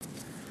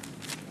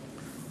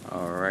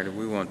All right,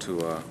 we want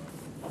to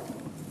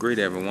greet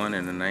everyone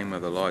in the name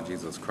of the Lord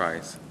Jesus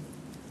Christ,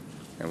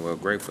 and we're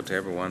grateful to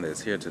everyone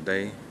that's here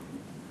today.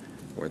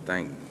 We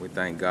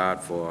thank God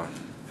for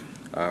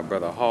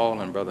Brother Hall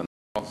and Brother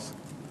Noss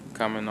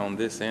coming on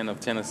this end of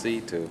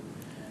Tennessee to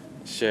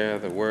share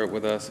the word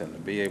with us and to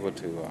be able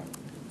to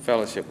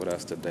fellowship with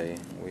us today.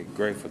 We're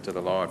grateful to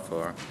the Lord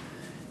for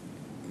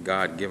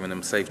God giving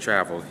them safe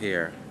travel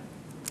here.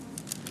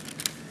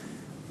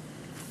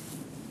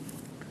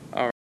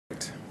 All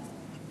right.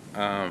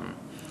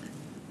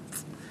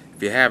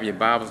 If you have your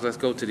Bibles, let's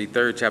go to the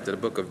 3rd chapter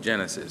of the book of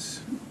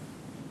Genesis.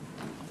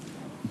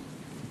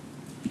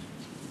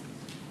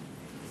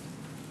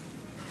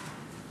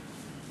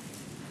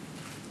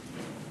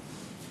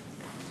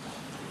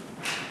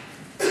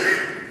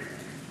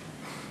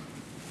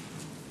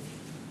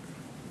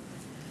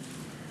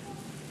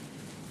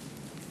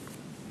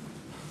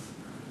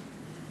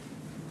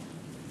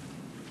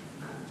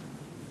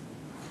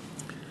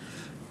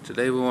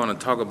 Today we want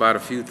to talk about a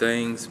few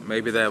things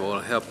maybe that will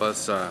help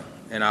us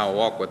in our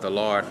walk with the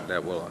Lord,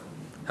 that will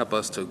help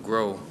us to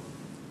grow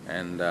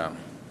and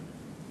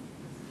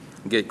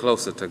get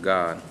closer to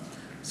God.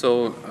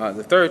 So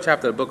the 3rd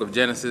chapter of the book of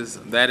Genesis,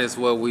 that is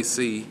where we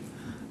see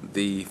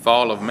the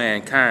fall of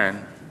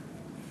mankind,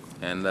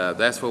 and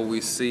that's where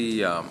we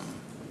see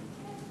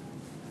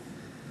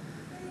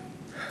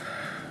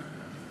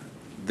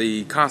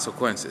the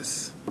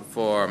consequences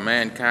for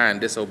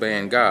mankind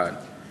disobeying God.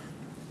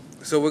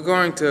 So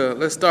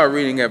let's start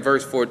reading at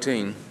verse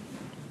 14.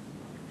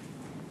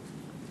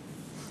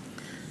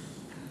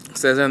 It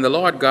says, "And the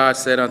Lord God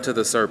said unto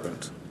the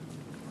serpent,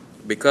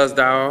 Because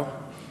thou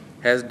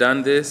hast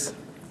done this,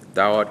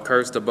 thou art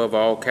cursed above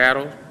all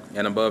cattle,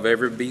 and above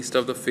every beast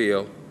of the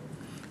field.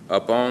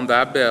 Upon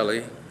thy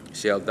belly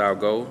shalt thou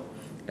go,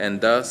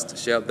 and dust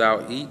shalt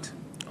thou eat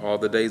all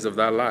the days of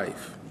thy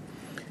life.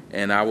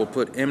 And I will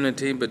put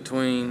enmity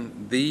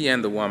between thee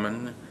and the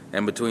woman,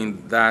 and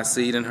between thy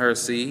seed and her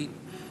seed.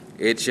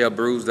 It shall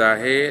bruise thy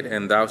head,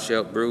 and thou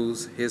shalt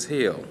bruise his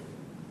heel.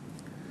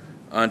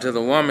 Unto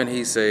the woman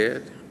he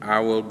said, I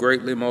will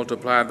greatly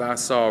multiply thy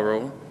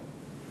sorrow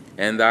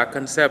and thy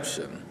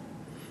conception.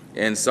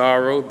 In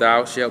sorrow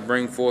thou shalt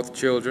bring forth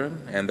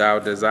children, and thy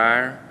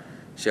desire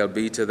shall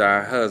be to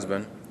thy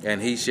husband,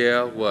 and he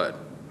shall" what?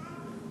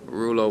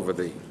 "Rule over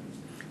thee."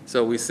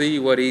 So we see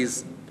what he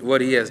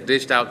has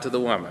dished out to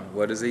the woman.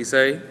 What does he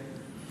say?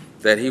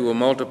 That he will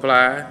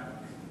multiply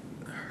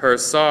her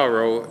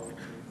sorrow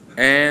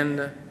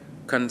and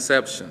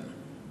conception.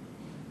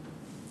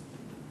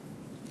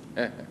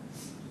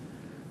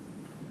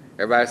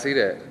 Everybody see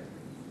that?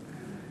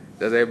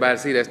 Does everybody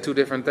see that's two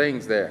different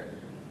things there?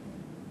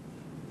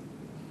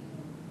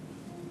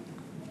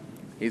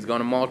 He's going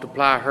to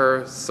multiply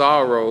her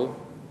sorrow,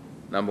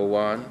 number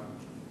one,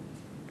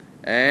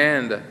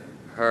 and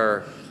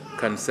her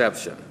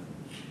conception,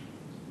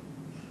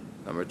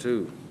 number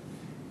two.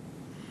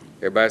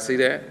 Everybody see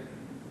that?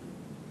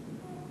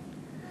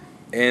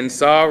 In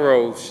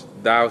sorrow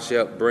thou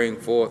shalt bring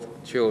forth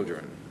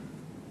children.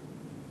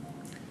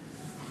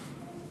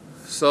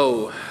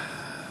 So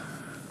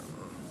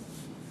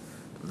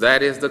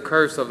that is the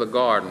curse of the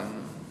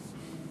garden,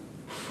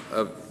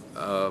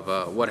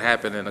 of what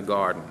happened in the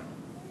garden,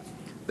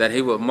 that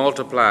he would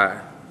multiply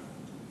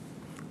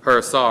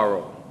her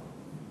sorrow.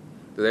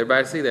 Does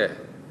everybody see that?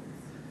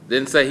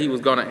 Didn't say he was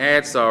going to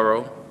add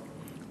sorrow.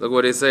 Look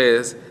what it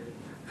says,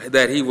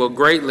 that he will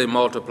greatly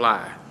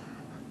multiply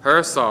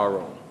her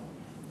sorrow.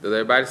 Does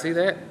everybody see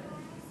that?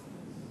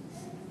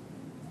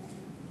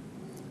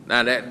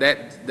 Now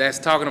that's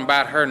talking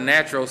about her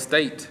natural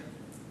state.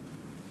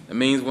 It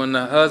means when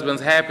the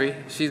husband's happy,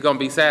 she's going to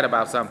be sad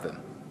about something.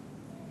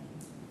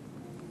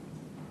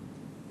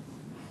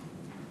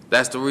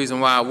 That's the reason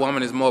why a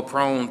woman is more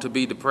prone to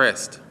be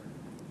depressed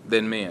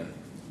than men.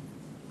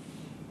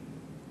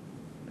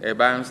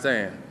 Everybody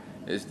understand?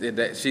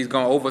 That she's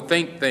going to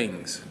overthink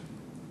things.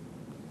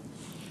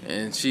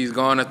 And she's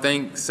going to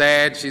think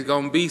sad, she's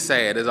going to be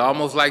sad. It's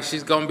almost like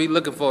she's going to be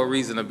looking for a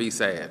reason to be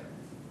sad.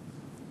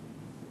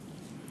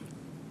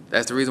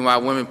 That's the reason why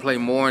women play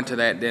more into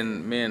that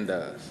than men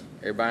does.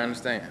 Everybody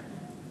understand?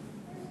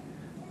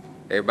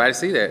 Everybody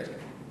see that?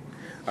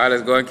 All right,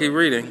 let's go and keep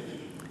reading.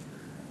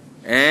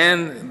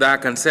 And thy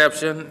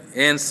conception,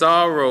 in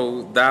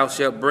sorrow thou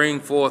shalt bring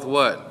forth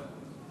what?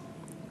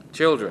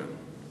 Children.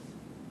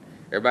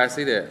 Everybody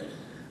see that?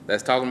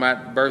 That's talking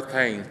about birth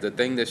pains, the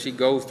thing that she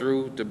goes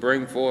through to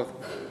bring forth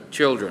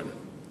children.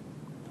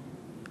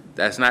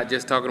 That's not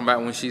just talking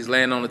about when she's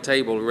laying on the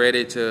table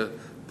ready to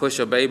push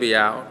her baby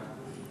out,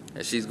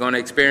 and she's going to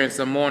experience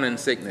some morning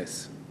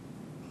sickness.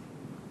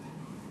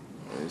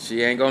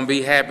 She ain't going to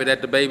be happy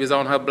that the baby's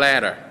on her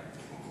bladder.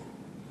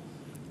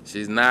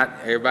 She's not,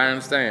 everybody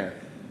understand?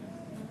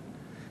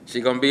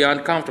 She's going to be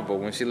uncomfortable.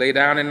 When she lay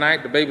down at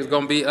night, the baby's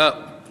going to be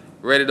up,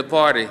 ready to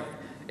party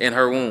in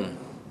her womb.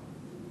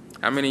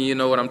 How many of you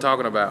know what I'm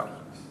talking about?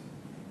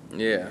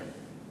 Yeah.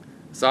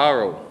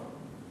 Sorrow.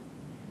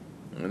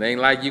 It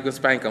ain't like you can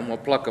spank them or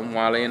pluck them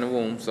while they're in the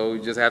womb, so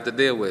you just have to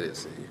deal with it.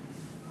 See?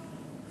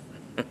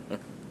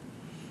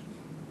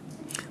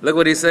 Look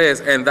what he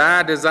says, and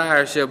thy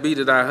desire shall be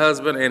to thy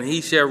husband, and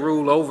he shall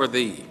rule over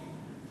thee.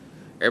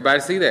 Everybody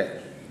see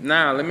that?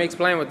 Now, let me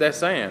explain what that's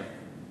saying.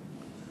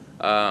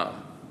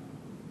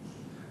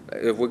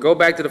 If we go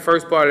back to the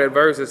first part of that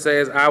verse, it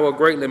says, I will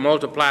greatly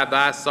multiply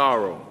thy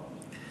sorrow.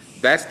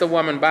 That's the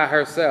woman by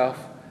herself.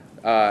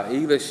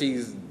 Either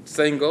she's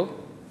single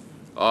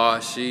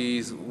or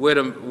she's with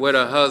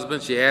a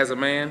husband. She has a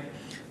man,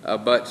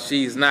 but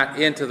she's not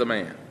into the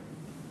man.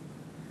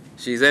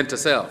 She's into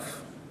self.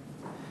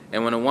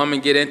 And when a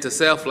woman get into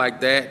self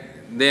like that,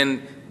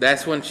 then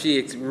that's when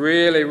she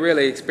really,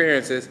 really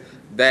experiences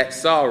that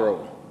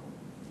sorrow.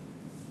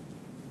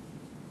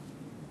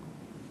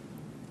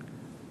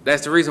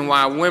 That's the reason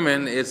why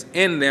women, it's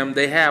in them,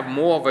 they have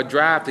more of a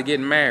drive to get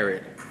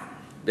married.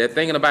 They're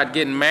thinking about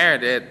getting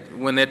married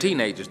when they're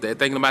teenagers. They're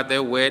thinking about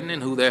their wedding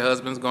and who their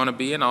husband's going to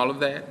be and all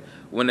of that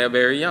when they're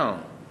very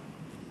young.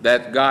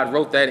 That God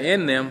wrote that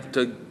in them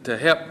to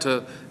help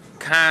to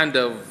kind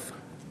of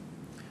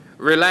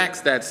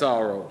relax that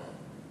sorrow.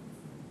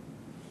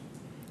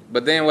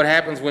 But then what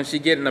happens when she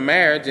gets into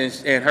marriage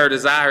and her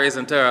desire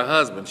isn't to her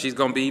husband? She's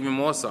going to be even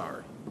more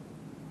sorry.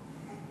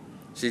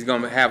 She's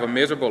going to have a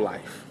miserable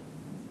life.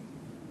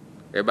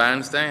 Everybody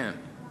understand?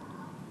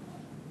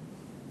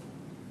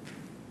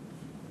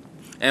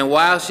 And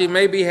while she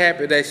may be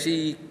happy that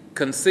she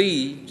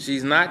conceived,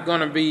 she's not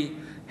going to be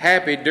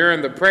happy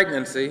during the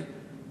pregnancy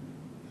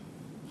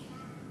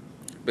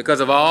because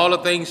of all the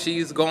things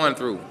she's going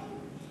through.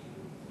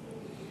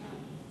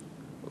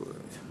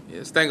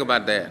 Just think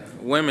about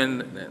that.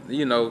 Women,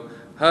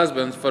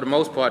 husbands, for the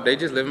most part, they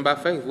just living by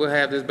faith. We'll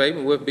have this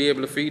baby, we'll be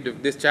able to feed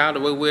this child,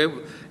 or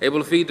we're able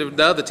to feed the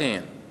other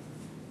 10.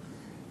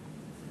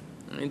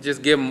 And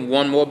just give them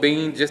one more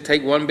bean, just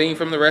take one bean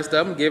from the rest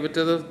of them, give it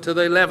to the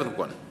 11th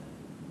one.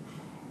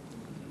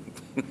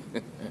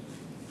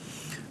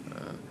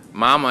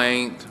 Mama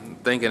ain't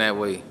thinking that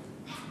way.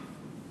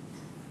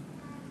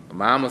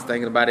 Mama's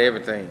thinking about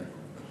everything.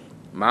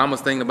 Mama's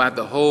thinking about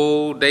the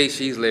whole day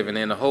she's living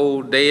in, the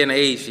whole day and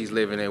age she's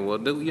living in. Well,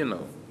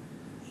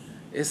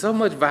 there's so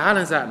much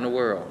violence out in the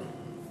world.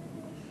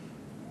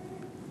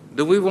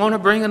 Do we want to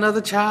bring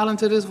another child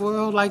into this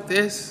world like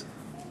this?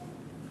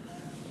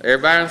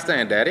 Everybody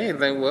understand that?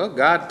 Anything? Well,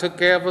 God took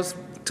care of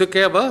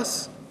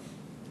us.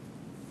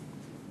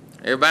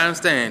 Everybody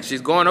understand?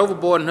 She's going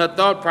overboard in her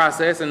thought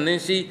process, and then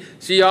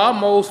she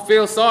almost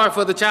feels sorry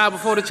for the child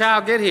before the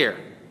child get here.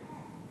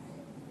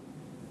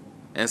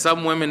 And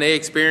some women, they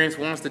experience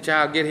once the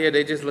child get here,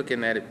 they just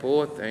looking at it,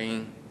 poor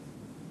thing.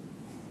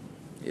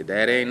 Your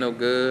dad ain't no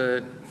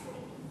good.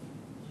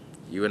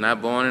 You were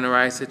not born in the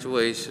right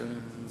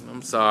situation.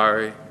 I'm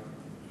sorry.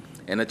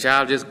 And the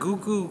child just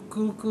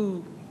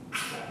goo,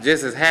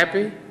 just as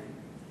happy.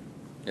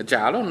 The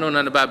child don't know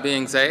nothing about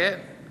being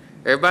sad.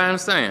 Everybody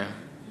understand?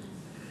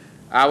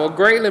 I will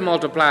greatly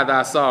multiply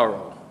thy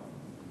sorrow.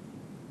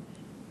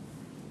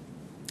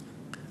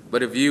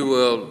 But if you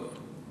will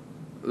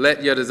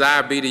let your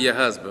desire be to your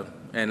husband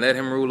and let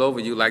him rule over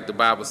you like the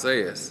Bible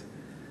says,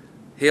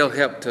 he'll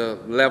help to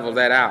level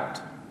that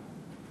out.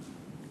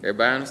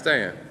 Everybody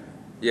understand?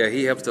 Yeah,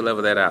 he helps to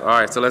level that out. All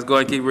right, so let's go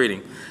and keep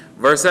reading.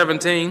 Verse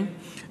 17,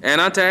 and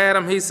unto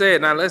Adam he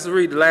said, now let's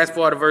read the last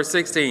part of verse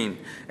 16,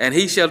 and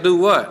he shall do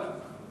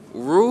what?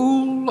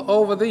 Rule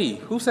over thee.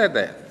 Who said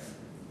that?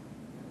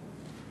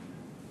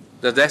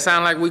 Does that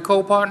sound like we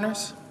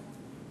co-partners?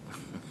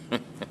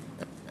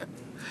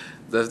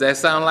 Does that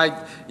sound like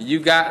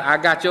I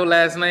got your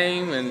last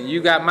name and you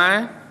got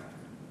mine?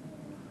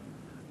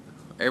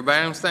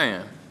 Everybody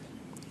understand?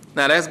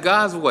 Now that's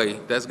God's way.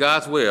 That's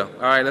God's will.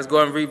 All right, let's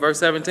go and read verse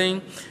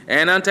 17.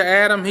 And unto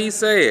Adam he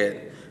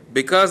said,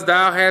 because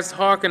thou hast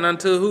hearkened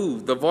unto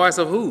who? The voice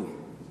of who?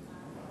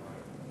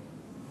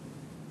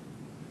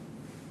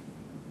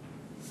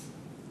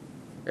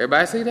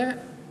 Everybody see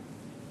that?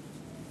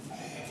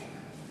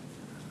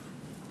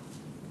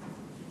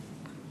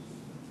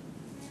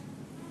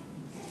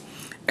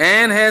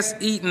 And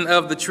hast eaten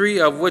of the tree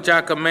of which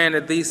I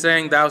commanded thee,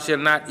 saying, thou shalt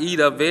not eat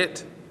of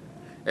it.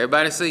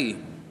 Everybody see?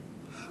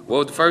 What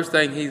was the first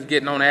thing he's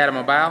getting on Adam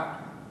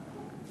about?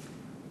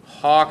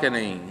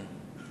 Hearkening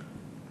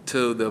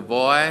to the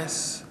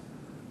voice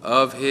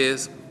of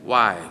his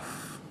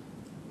wife.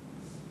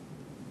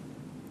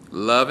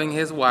 Loving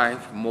his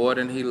wife more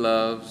than he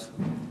loves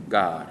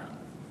God.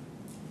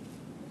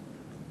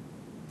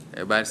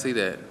 Everybody see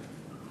that?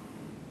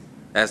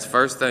 That's the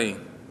first thing.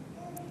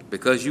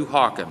 Because you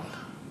hearkened.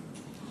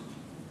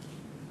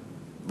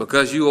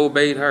 Because you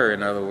obeyed her,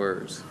 in other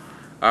words.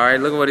 All right,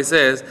 look at what he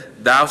says.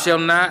 Thou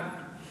shalt not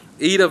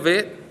eat of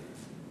it.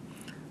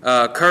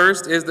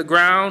 Cursed is the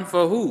ground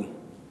for who?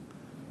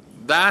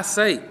 Thy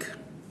sake.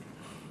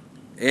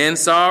 In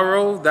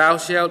sorrow thou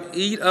shalt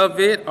eat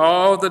of it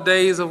all the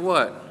days of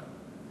what?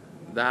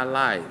 Thy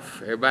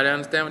life. Everybody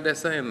understand what they're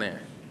saying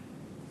there?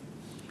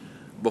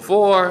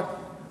 Before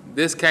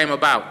this came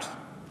about,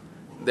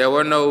 there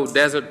were no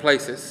desert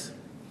places.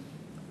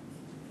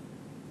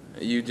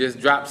 You just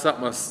drop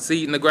something, a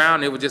seed in the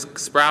ground, it would just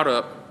sprout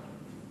up.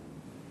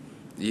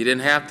 You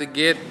didn't have to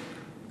get,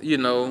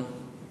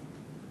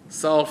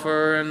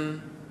 sulfur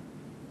and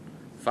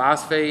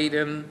phosphate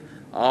and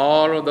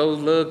all of those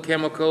little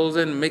chemicals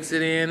and mix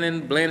it in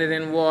and blend it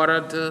in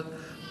water to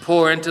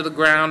pour into the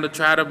ground to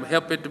try to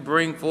help it to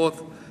bring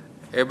forth.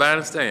 Everybody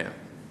understand?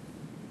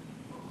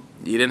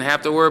 You didn't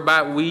have to worry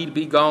about weed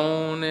be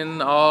gone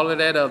and all of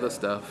that other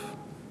stuff.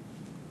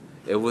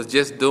 It was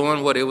just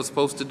doing what it was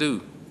supposed to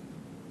do.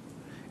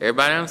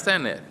 Everybody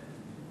understand that?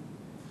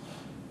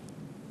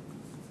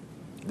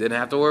 Didn't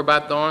have to worry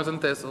about thorns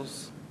and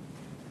thistles.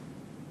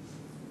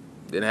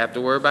 Didn't have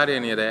to worry about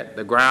any of that.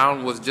 The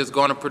ground was just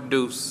going to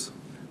produce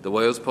the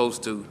way it was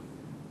supposed to.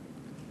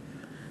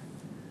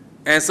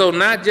 And so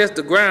not just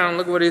the ground,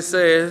 look what it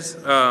says.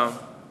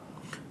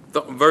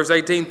 Verse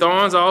 18,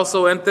 thorns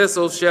also and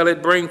thistles shall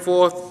it bring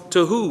forth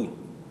to who?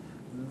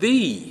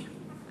 Thee.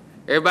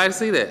 Everybody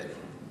see that?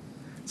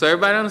 So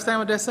everybody understand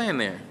what they're saying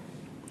there?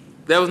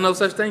 There was no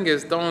such thing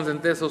as thorns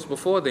and thistles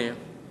before then.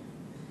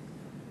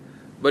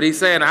 But he's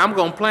saying, I'm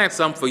going to plant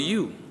some for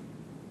you.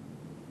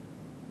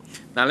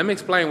 Now let me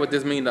explain what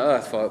this means to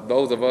us, for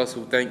those of us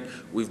who think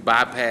we've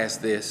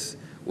bypassed this.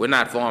 We're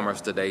not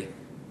farmers today.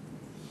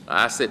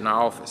 I sit in the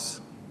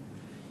office.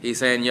 He's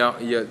saying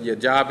your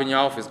job in your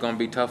office is going to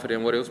be tougher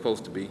than what it was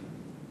supposed to be.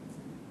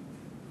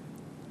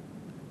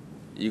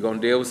 You're going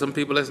to deal with some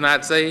people that's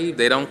not saved.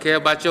 They don't care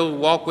about your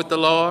walk with the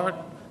Lord.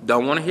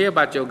 Don't want to hear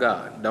about your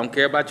God. Don't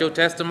care about your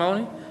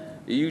testimony.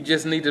 You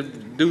just need to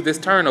do this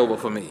turnover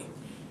for me.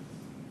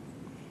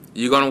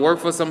 You're going to work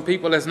for some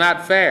people that's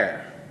not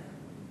fair.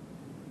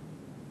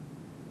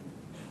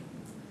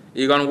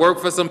 You're going to work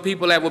for some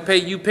people that will pay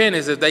you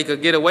pennies if they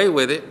could get away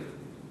with it.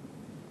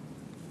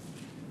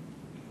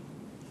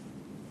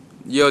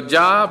 Your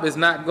job is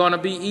not going to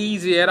be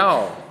easy at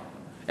all.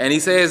 And he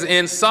says,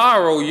 in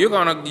sorrow, you're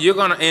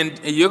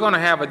gonna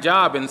have a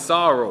job in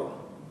sorrow.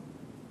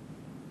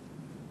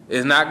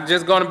 It's not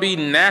just going to be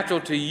natural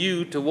to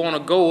you to want to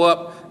go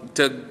up,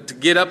 to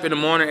get up in the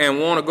morning and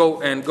want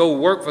to go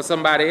work for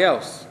somebody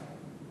else.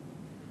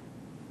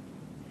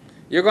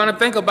 You're going to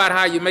think about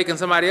how you're making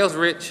somebody else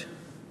rich.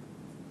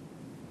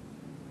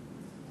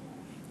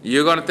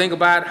 You're going to think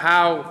about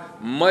how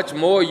much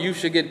more you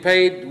should get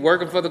paid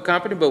working for the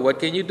company, but what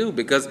can you do?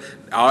 Because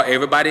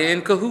everybody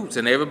in cahoots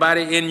and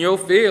everybody in your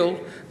field,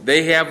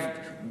 they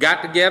have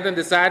got together and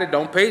decided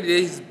don't pay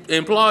these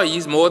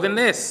employees more than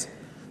this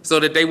so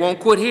that they won't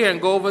quit here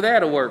and go over there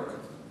to work.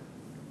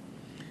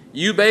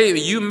 You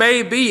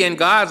may be in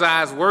God's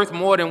eyes worth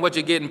more than what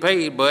you're getting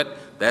paid, but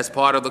that's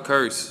part of the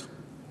curse.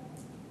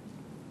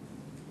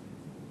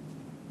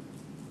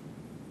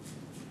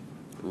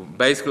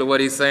 Basically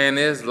what he's saying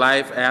is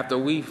life after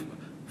we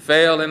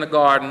fell in the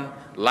garden,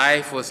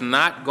 life was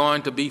not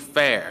going to be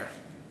fair.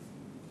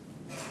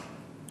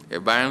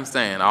 Everybody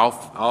understand?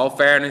 All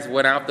fairness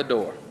went out the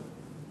door.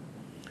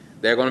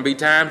 There are going to be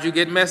times you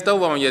get messed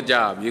over on your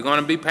job. You're going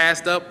to be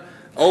passed up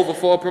over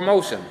for a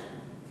promotion.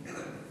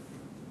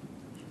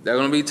 There are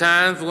going to be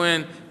times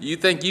when you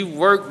think you've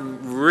worked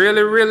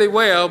really, really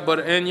well, but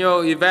in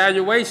your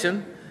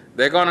evaluation,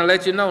 they're going to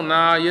let you know,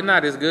 nah, you're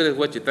not as good as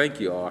what you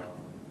think you are.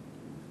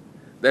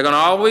 They're going to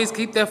always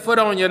keep their foot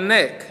on your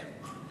neck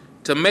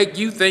to make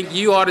you think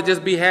you ought to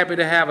just be happy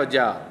to have a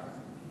job.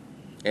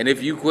 And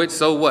if you quit,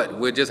 so what?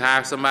 We'll just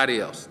hire somebody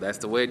else. That's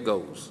the way it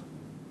goes.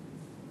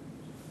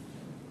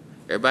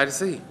 Everybody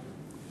see?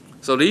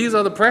 So these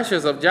are the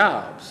pressures of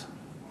jobs.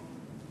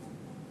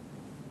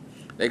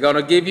 They're going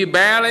to give you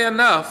barely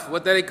enough,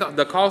 what they call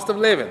the cost of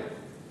living.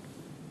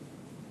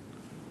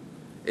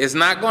 It's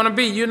not going to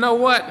be, you know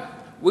what?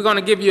 We're going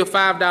to give you a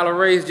 $5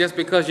 raise just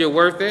because you're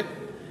worth it.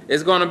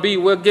 It's going to be,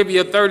 we'll give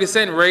you a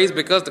 30-cent raise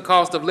because the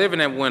cost of living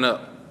have went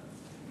up.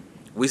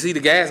 We see the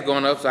gas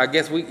going up, so I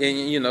guess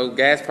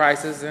gas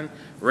prices and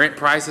rent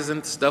prices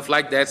and stuff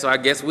like that. So I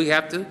guess we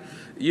have to,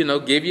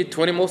 give you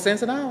 20 more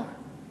cents an hour.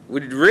 We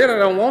really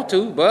don't want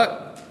to,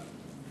 but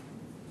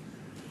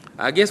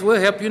I guess we'll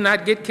help you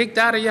not get kicked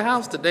out of your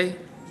house today.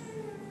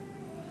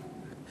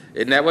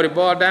 Isn't that what it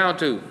boiled down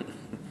to?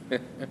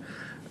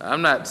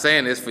 I'm not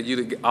saying this for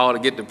you to all to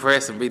get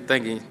depressed and be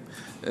thinking,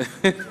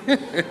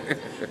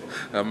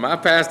 my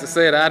pastor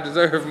said I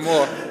deserve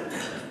more.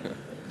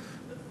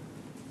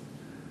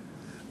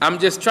 I'm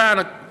just trying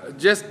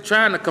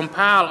to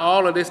compile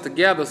all of this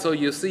together so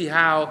you see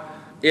how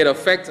it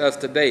affects us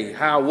today,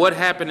 how what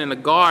happened in the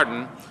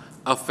garden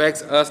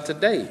affects us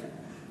today.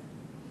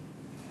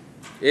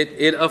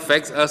 It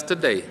affects us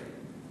today.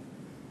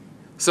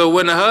 So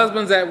when the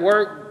husband's at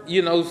work,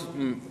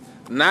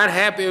 not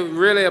happy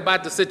really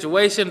about the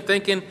situation,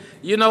 thinking,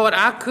 you know what,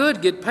 I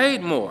could get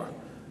paid more.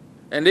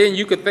 And then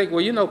you could think,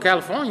 well,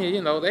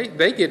 California,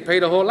 they get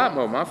paid a whole lot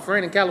more. My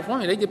friend in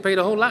California, they get paid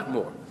a whole lot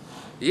more.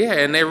 Yeah,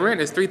 and their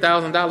rent is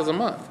 $3,000 a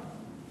month.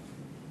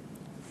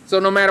 So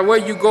no matter where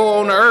you go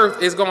on the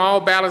earth, it's going to all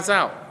balance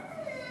out.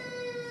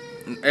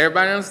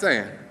 Everybody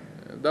understand?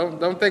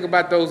 Don't think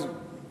about those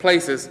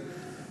places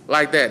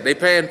like that. They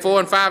paying $4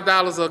 and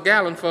 $5 a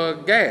gallon for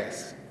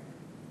gas.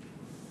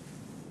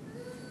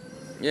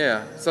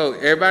 Yeah, so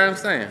everybody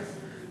understand?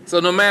 So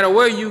no matter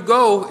where you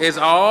go, it's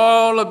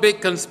all a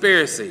big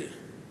conspiracy.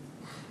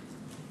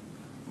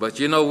 But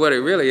you know what it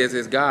really is?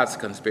 It's God's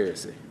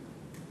conspiracy.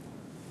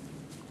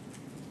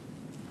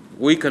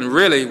 We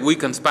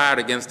conspired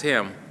against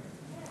him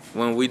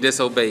when we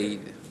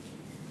disobeyed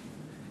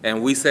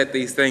and we set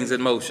these things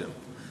in motion.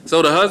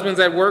 So the husband's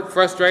at work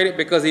frustrated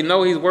because he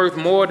knows he's worth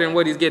more than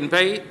what he's getting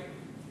paid.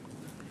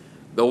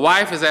 The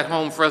wife is at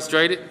home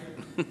frustrated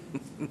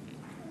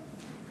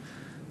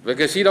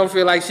because she don't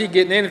feel like she's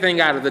getting anything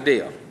out of the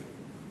deal.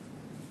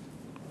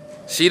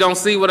 She don't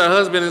see what her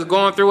husband is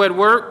going through at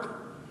work,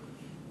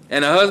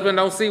 and her husband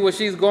don't see what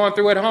she's going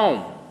through at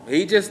home.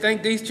 He just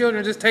think these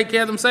children just take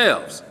care of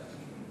themselves.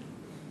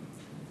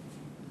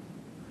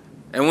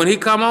 And when he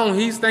come home,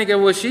 he's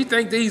thinking, well, she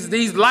think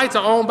these lights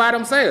are on by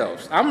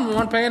themselves. I'm the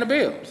one paying the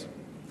bills.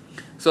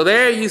 So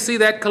there you see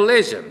that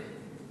collision.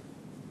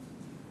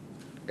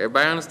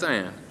 Everybody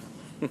understand?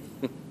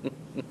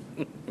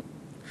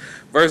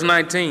 Verse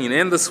 19,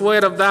 in the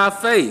sweat of thy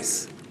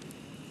face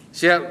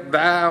shalt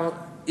thou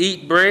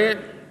eat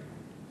bread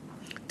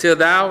till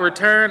thou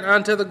return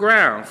unto the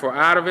ground, for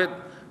out of it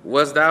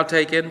wast thou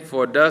taken,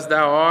 for dust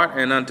thou art,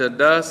 and unto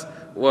dust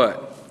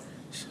what?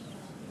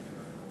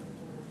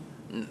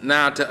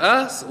 Now to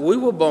us, we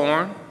were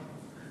born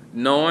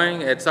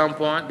knowing at some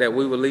point that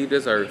we would leave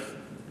this earth.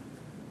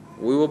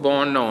 We were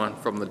born knowing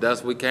from the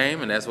dust we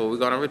came, and that's where we're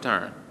going to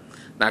return.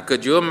 Now,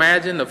 could you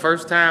imagine the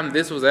first time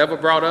this was ever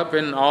brought up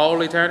in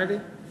all eternity,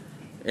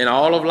 in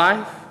all of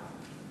life?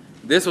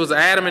 This was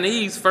Adam and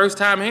Eve's first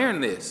time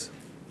hearing this.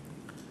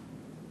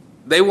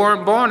 They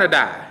weren't born to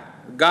die.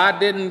 God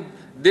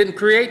didn't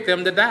create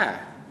them to die.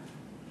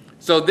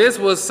 So this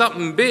was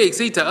something big.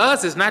 See, to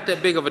us, it's not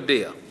that big of a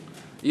deal.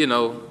 You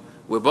know,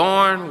 we're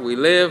born, we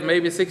live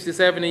maybe 60,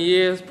 70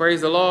 years,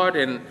 praise the Lord,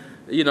 and,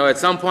 you know, at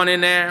some point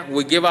in there,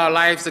 we give our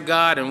lives to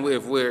God, and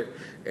if we're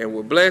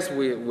blessed,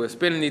 we're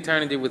spending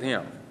eternity with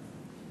him.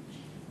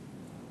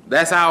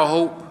 That's our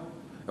hope.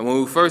 And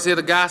when we first hear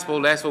the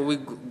gospel, that's what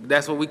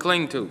we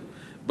cling to.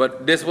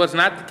 But this was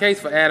not the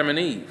case for Adam and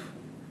Eve.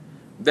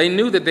 They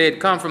knew that they had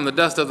come from the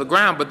dust of the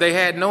ground, but they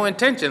had no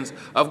intentions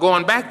of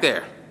going back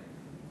there,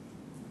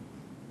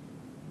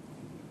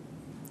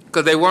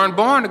 because they weren't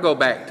born to go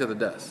back to the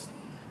dust.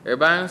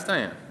 Everybody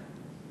understand?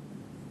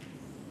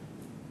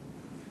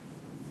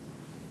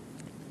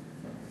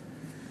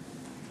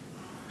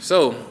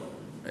 So,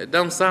 it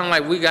don't sound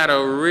like we got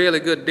a really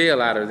good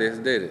deal out of this,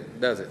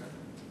 does it?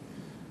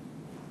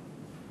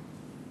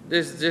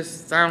 This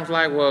just sounds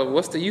like, well,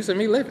 what's the use of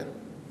me living?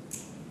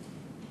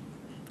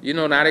 You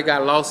know, now they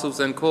got lawsuits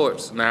in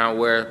courts now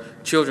where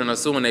children are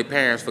suing their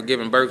parents for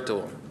giving birth to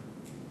them.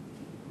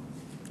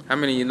 How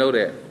many of you know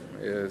that?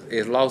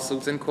 Is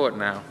lawsuits in court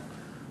now?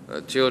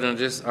 Children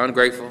just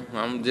ungrateful.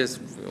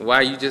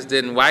 Why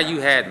you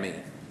had me?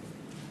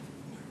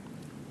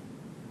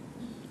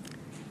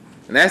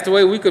 And that's the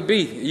way we could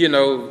be. You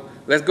know,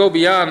 let's go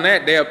beyond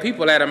that. There are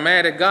people that are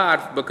mad at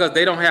God because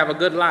they don't have a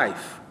good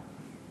life.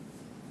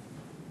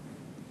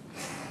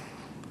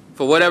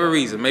 For whatever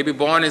reason, maybe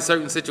born in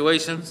certain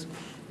situations,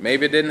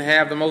 maybe didn't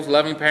have the most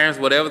loving parents,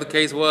 whatever the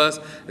case was.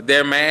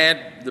 They're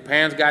mad, the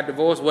parents got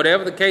divorced,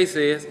 whatever the case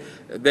is,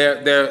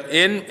 they're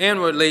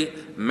inwardly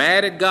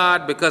mad at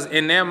God because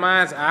in their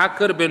minds, I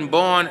could have been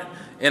born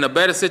in a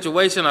better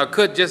situation or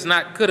could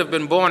have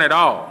been born at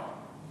all.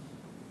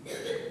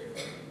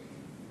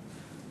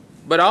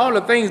 But all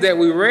the things that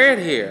we read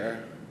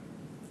here,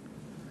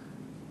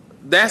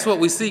 that's what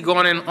we see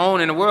going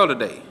on in the world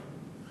today.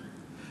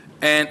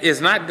 And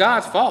it's not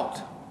God's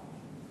fault.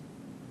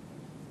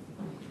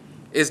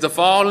 It's the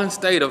fallen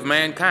state of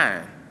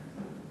mankind.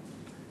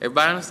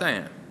 Everybody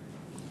understand?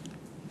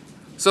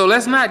 So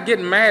let's not get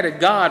mad at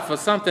God for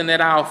something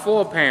that our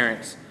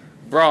foreparents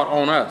brought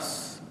on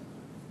us.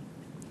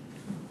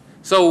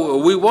 So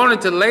we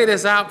wanted to lay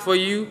this out for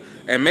you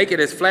and make it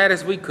as flat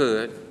as we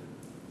could.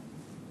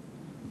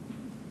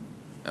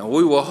 And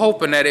we were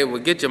hoping that it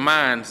would get your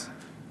minds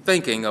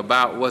thinking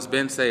about what's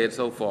been said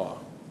so far.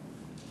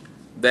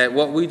 That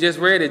what we just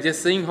read, it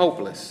just seemed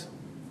hopeless.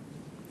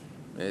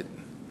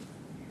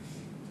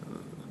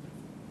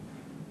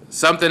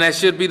 Something that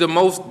should be the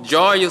most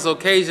joyous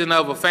occasion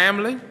of a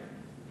family,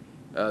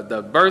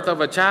 the birth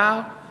of a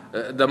child,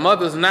 the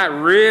mother's not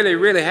really,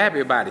 really happy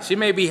about it. She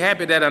may be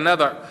happy that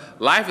another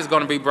life is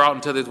going to be brought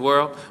into this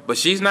world, but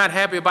she's not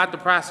happy about the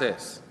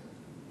process.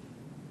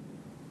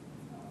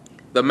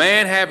 The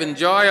man having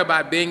joy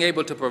about being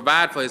able to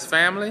provide for his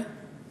family,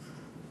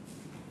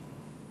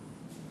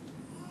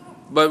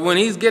 but when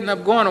he's getting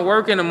up going to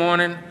work in the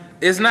morning,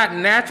 it's not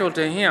natural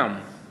to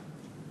him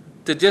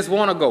to just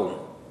want to go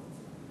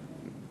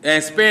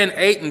and spend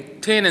 8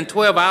 and 10 and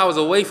 12 hours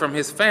away from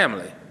his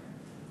family,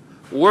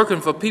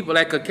 working for people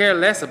that could care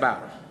less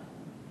about him.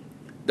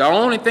 The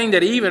only thing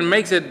that even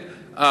makes it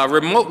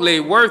remotely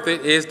worth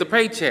it is the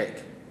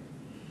paycheck.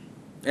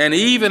 And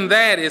even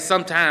that is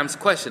sometimes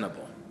questionable.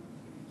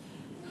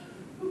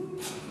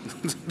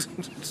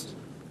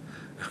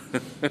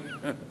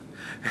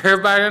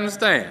 Everybody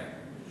understand?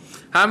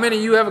 How many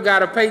of you ever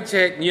got a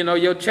paycheck, you know,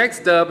 your check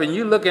stub, and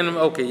you looking,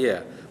 okay,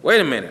 yeah,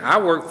 wait a minute, I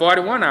worked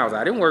 41 hours.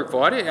 I didn't work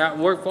 40. I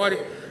worked 40.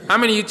 How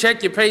many of you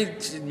check your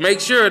page, make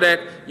sure that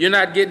you're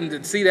not getting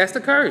to see that's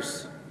the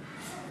curse?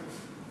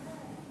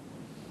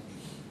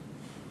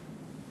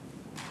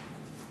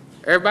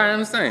 Everybody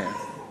understand?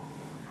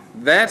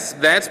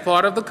 That's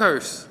part of the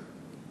curse.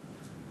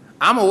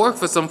 I'm going to work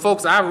for some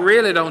folks I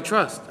really don't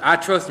trust. I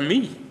trust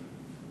me.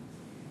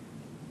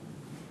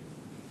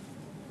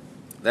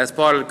 That's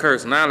part of the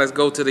curse. Now let's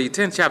go to the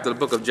 10th chapter of the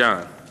book of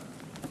John.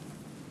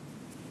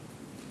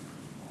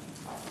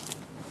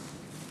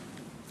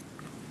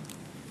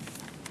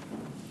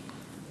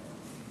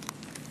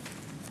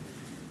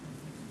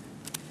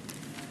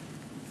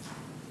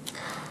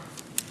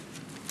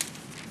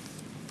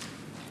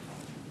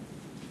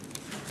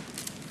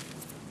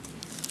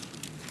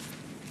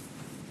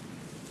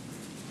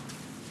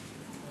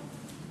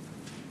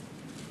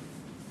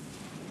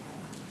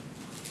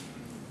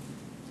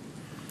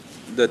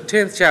 The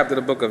 10th chapter of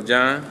the book of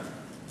John.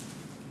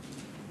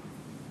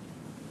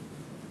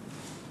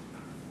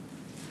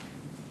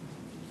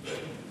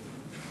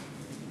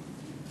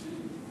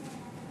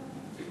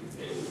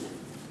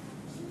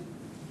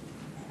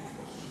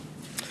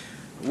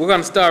 We're going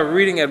to start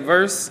reading at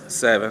verse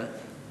 7. It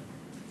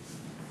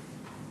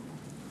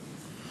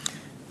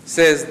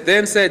says,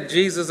 Then said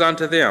Jesus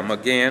unto them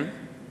again,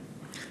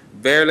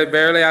 Verily,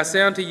 verily, I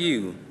say unto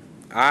you,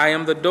 I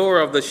am the door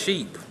of the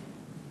sheep.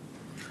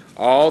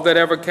 All that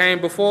ever came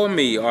before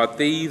me are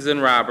thieves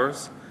and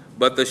robbers,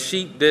 but the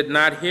sheep did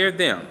not hear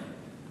them.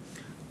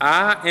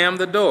 I am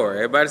the door.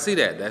 Everybody see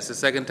that? That's the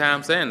second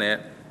time saying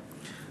that.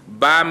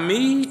 By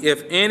me,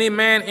 if any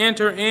man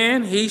enter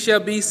in, he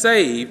shall be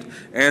saved,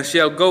 and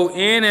shall go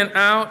in and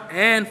out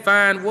and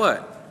find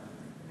what?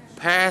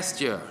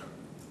 Pasture.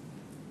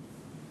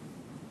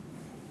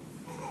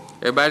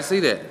 Everybody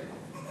see that?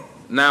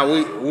 Now,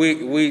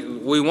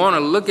 we want to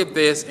look at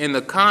this in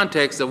the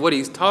context of what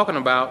he's talking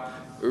about.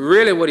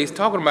 Really what he's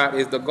talking about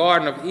is the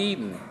Garden of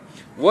Eden.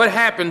 What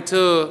happened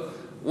to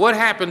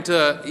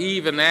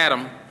Eve and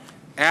Adam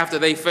after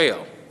they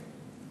fell?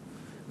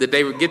 Did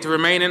they get to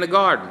remain in the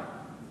garden?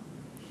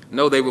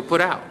 No, they were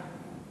put out.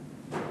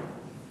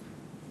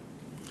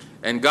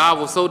 And God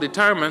was so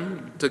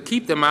determined to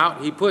keep them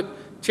out, he put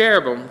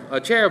a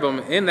cherubim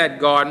in that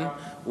garden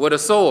with a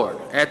sword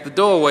at the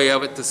doorway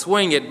of it to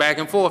swing it back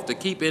and forth to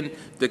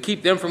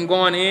keep them from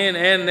going in,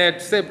 and their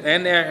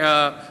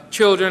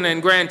children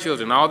and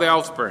grandchildren, all their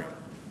offspring.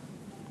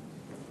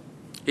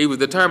 He was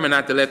determined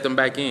not to let them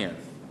back in.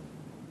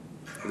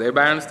 Does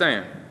everybody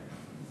understand?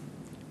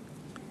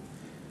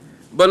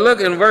 But look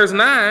in verse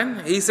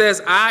 9, he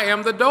says, I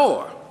am the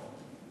door.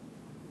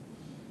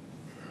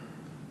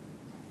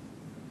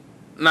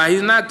 Now,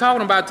 he's not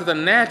talking about to the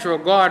natural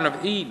Garden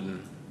of Eden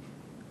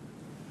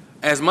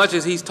as much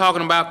as he's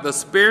talking about the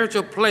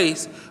spiritual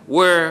place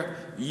where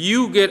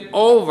you get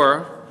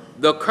over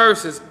the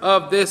curses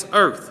of this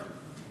earth.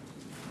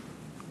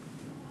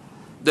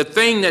 The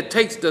thing that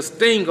takes the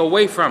sting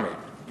away from it.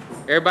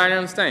 Everybody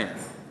understand?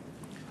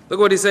 Look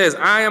what he says.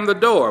 I am the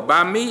door.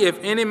 By me,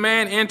 if any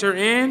man enter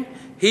in,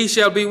 he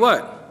shall be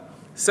what?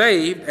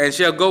 Saved, and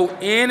shall go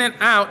in and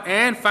out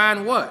and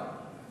find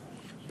what?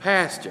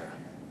 Pasture.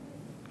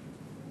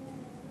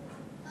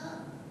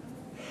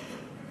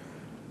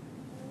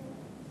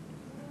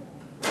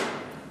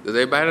 Does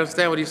everybody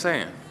understand what he's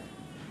saying?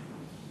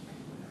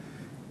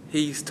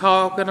 He's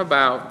talking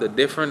about the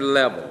different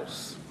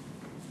levels.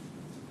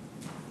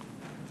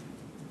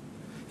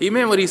 He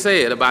meant what he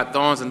said about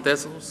thorns and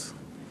thistles.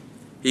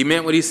 He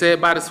meant what he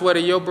said by the sweat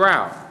of your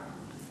brow.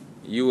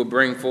 You will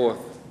bring forth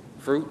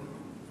fruit.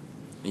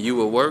 And you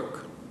will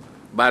work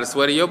by the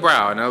sweat of your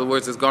brow. In other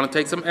words, it's going to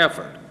take some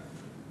effort.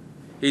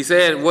 He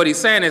said, what he's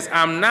saying is,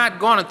 I'm not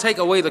going to take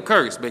away the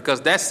curse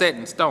because that's set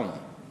in stone.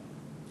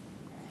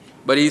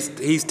 But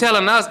he's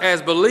telling us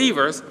as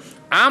believers,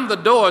 I'm the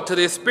door to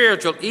this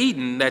spiritual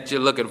Eden that you're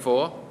looking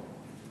for.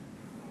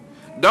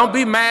 Don't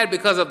be mad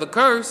because of the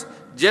curse.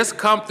 Just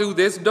come through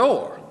this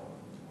door.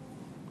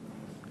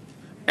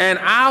 And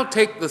I'll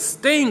take the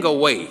sting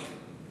away.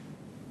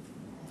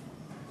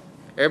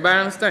 Everybody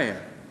understand?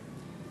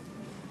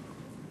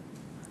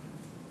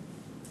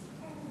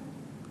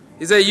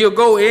 He said, you'll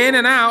go in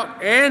and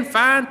out and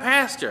find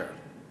pasture.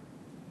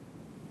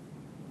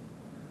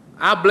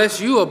 I'll bless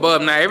you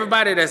above. Now,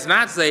 everybody that's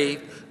not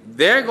saved,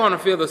 they're going to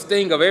feel the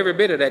sting of every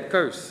bit of that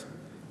curse.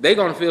 They're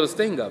going to feel the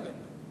sting of it.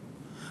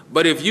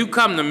 But if you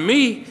come to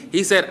me,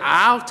 he said,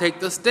 I'll take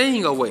the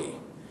sting away.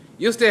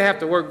 You'll still have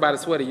to work by the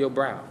sweat of your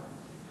brow.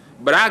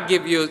 But I'll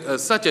give you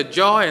such a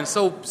joy and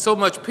so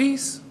much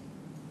peace.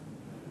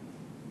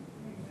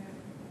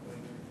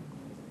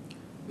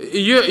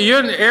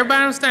 Everybody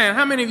understand?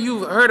 How many of you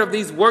have heard of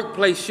these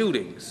workplace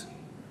shootings?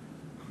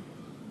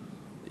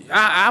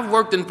 I've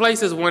worked in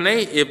places when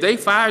if they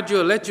fired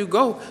you or let you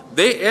go,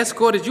 they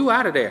escorted you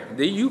out of there.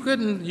 You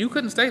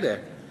couldn't stay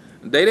there.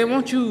 They didn't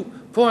want you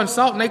pouring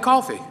salt in their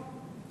coffee.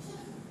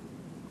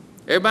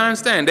 Everybody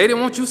understand? They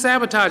didn't want you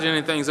sabotaging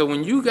anything. So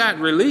when you got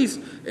released,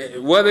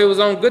 whether it was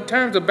on good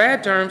terms or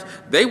bad terms,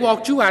 they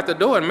walked you out the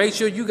door and made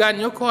sure you got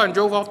in your car and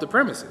drove off the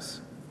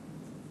premises.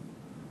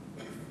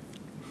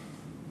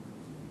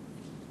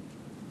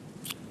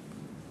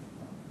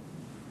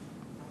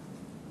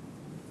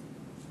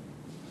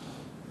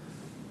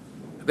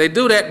 They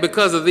do that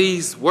because of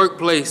these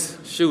workplace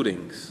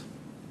shootings.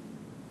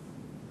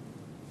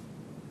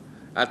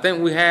 I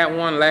think we had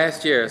one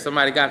last year.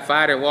 Somebody got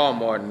fired at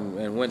Walmart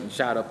and went and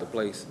shot up the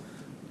place.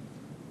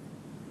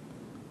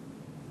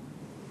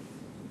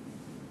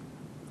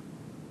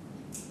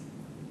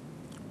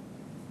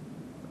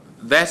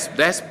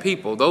 That's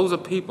people. Those are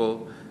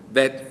people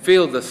that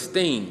feel the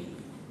sting.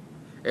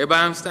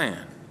 Everybody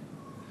understand?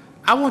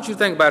 I want you to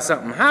think about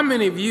something. How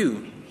many of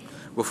you,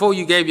 before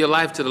you gave your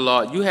life to the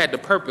Lord, you had to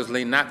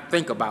purposely not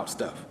think about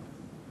stuff?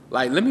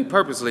 Like, let me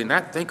purposely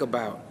not think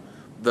about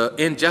the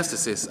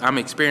injustices I'm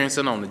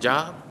experiencing on the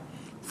job,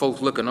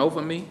 folks looking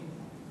over me.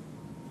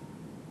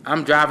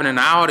 I'm driving an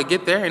hour to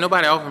get there. Ain't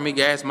nobody offering me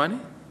gas money.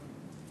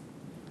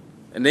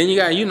 And then you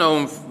got,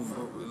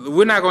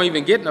 we're not going to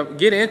even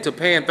get into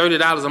paying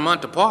 $30 a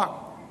month to park.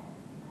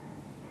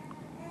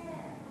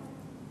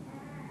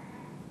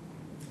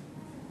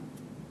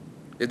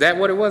 Is that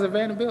what it was at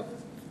Vanderbilt?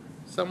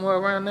 Somewhere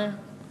around there?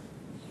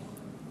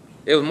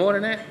 It was more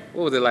than that?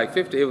 What was it, like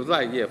 50? It was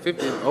like, yeah,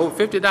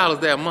 over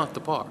 $50 there a month to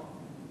park.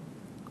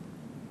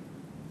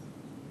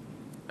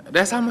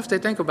 That's how much they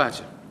think about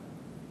you.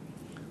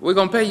 We're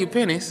going to pay you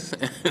pennies,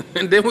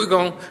 and then we're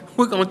going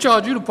to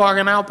charge you to park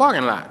in our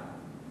parking lot.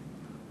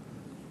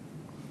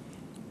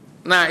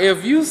 Now,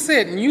 if you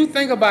sit and you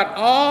think about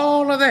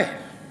all of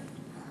that,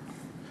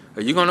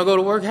 are you going to go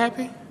to work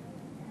happy?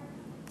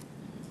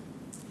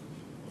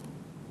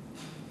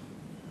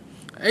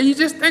 And you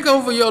just think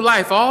over your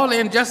life, all the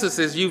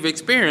injustices you've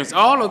experienced,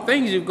 all the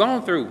things you've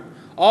gone through,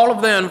 all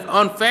of the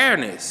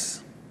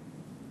unfairness.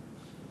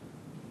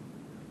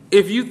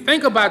 If you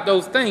think about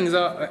those things,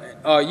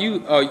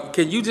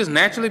 can you just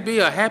naturally be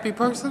a happy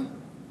person?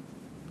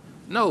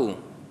 No.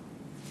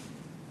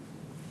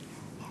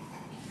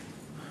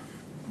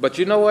 But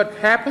you know what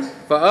happened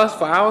for us,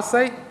 for our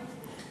sake?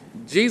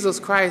 Jesus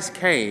Christ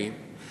came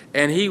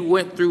and he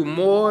went through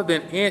more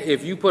than,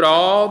 if you put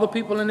all the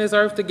people in this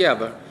earth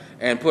together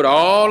and put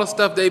all the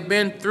stuff they've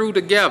been through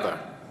together,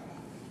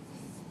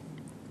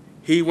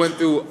 he went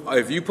through,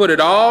 if you put it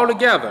all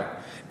together,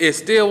 it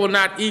still will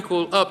not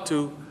equal up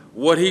to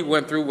what he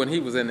went through when he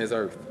was in this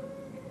earth.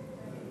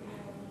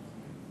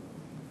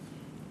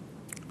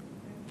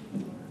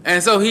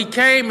 And so he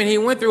came and he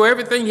went through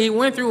everything he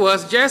went through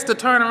us just to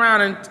turn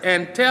around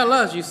and tell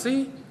us, you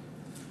see,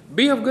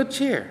 be of good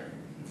cheer.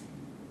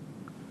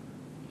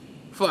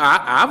 For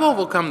I've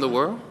overcome the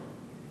world.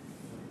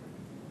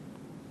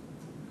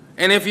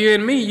 And if you're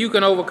in me, you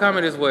can overcome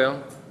it as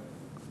well.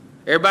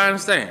 Everybody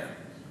understand?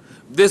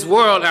 This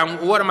world,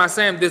 what am I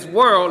saying? This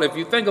world, if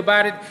you think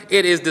about it,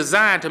 it is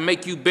designed to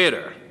make you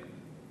bitter.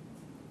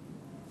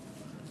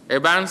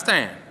 Everybody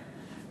understand?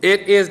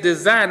 It is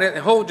designed,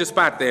 hold your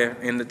spot there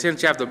in the 10th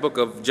chapter of the book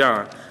of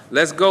John.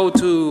 Let's go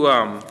to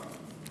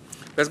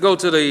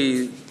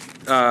the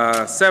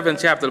 7th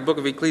chapter of the book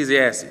of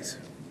Ecclesiastes.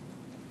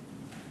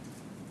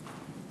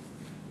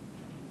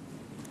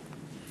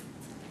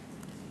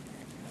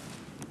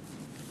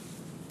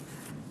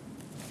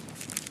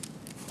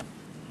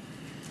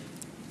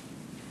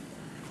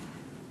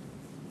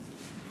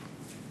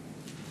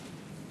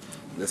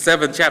 The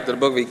 7th chapter of the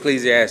book of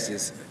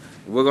Ecclesiastes.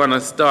 We're going to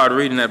start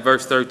reading at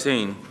verse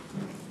 13.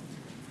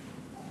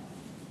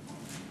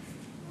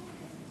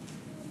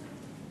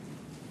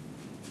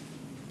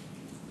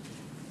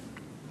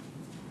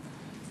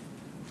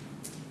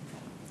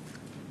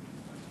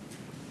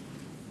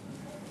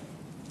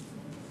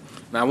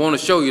 Now I want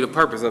to show you the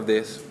purpose of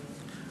this.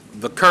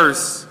 The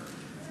curse,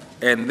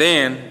 and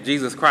then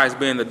Jesus Christ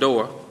being the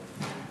door.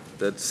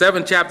 The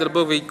 7th chapter of the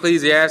book of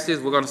Ecclesiastes,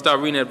 we're going to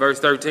start reading at verse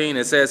 13.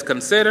 It says,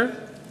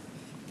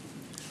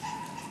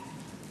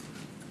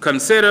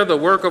 Consider the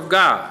work of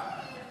God.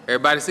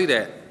 Everybody see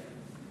that?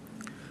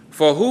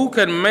 For who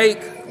can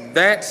make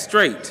that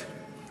straight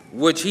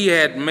which he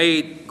had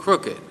made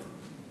crooked?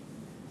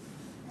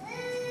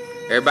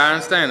 Everybody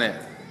understand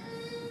that?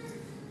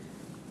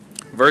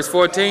 Verse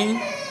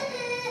 14.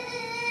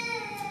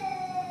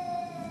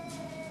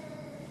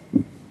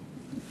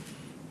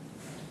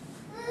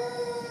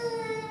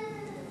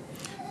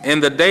 In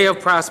the day of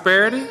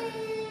prosperity,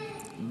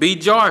 be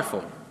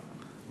joyful.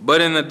 But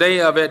in the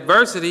day of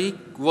adversity,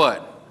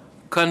 what?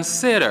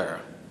 Consider.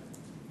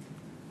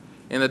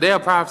 In the day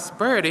of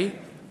prosperity,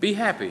 be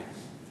happy.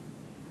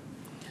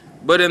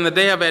 But in the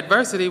day of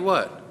adversity,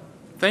 what?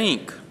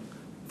 Think.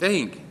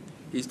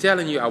 He's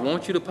telling you, I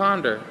want you to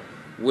ponder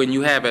when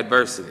you have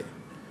adversity.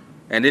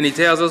 And then he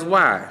tells us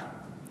why.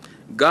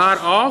 God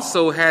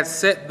also had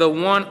set the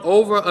one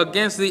over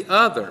against the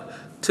other,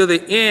 to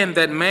the end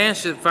that man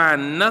should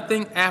find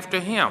nothing after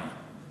him.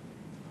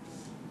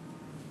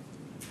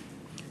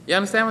 You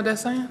understand what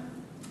that's saying?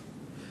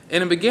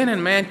 In the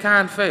beginning,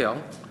 mankind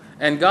fell,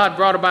 and God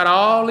brought about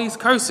all these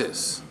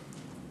curses.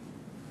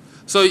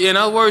 So in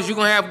other words, you're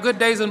going to have good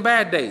days and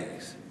bad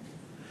days.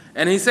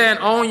 And he's saying,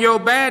 on your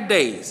bad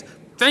days,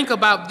 think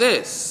about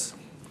this.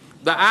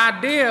 The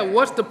idea,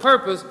 what's the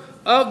purpose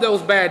of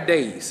those bad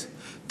days?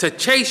 To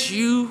chase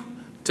you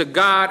to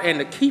God and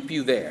to keep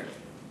you there.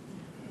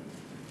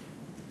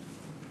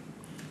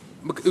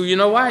 You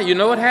know why? You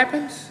know what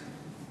happens?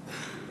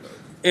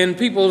 In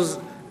people's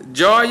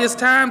joyous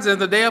times, in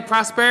the day of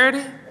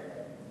prosperity,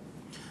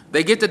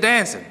 they get to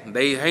dancing.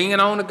 They hanging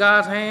on to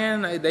God's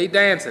hand. They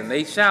dancing.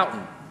 They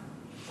shouting.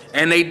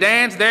 And they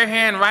dance their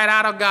hand right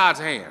out of God's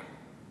hand.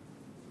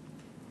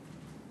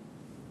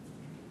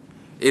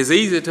 It's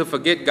easy to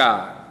forget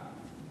God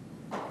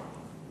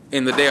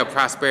in the day of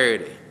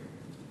prosperity.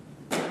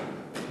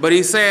 But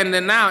he's saying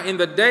that now, in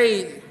the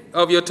day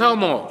of your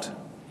tumult,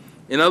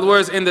 in other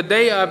words, in the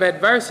day of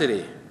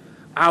adversity,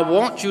 I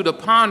want you to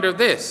ponder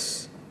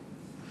this.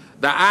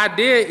 The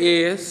idea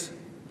is,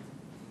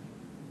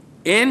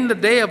 in the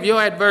day of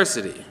your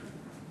adversity,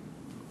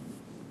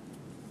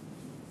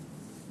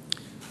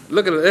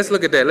 let's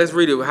look at that. Let's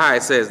read it how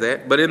it says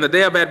that. But in the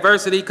day of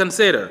adversity,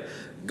 consider,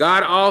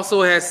 God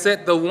also has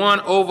set the one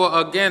over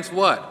against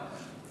what?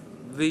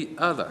 The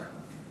other.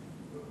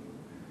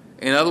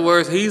 In other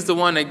words, he's the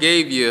one that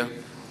gave you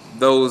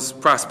those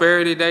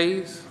prosperity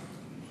days,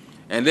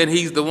 and then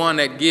he's the one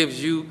that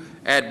gives you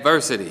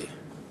adversity.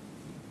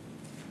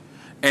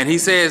 And he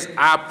says,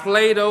 I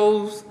play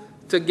those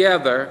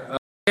together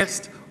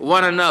against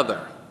one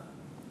another.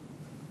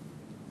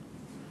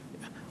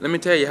 Let me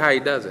tell you how he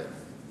does it.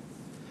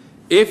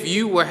 If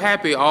you were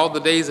happy all the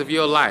days of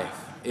your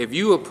life, if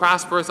you were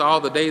prosperous all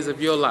the days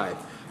of your life,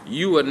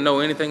 you wouldn't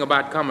know anything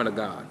about coming to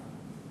God.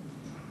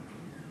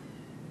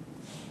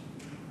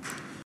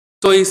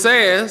 So he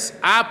says,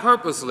 I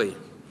purposely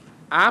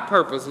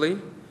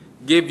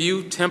give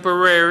you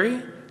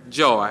temporary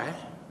joy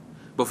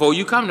before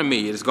you come to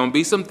me. There's going to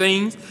be some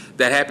things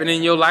that happen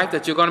in your life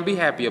that you're going to be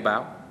happy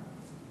about.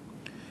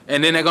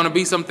 And then there are going to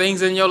be some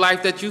things in your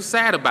life that you're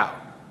sad about.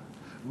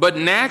 But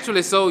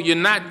naturally so, you're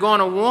not going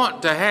to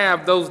want to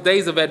have those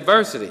days of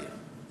adversity.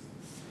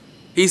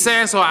 He's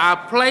saying, so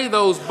I play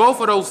both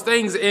of those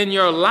things in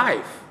your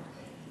life.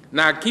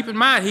 Now keep in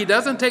mind, he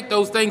doesn't take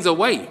those things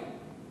away.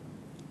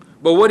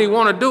 But what he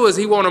want to do is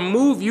he want to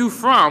move you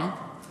from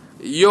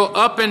your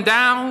up and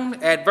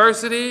down,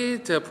 adversity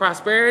to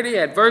prosperity,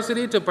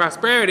 adversity to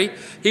prosperity.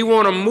 He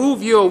want to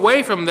move you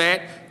away from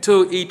that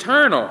to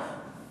eternal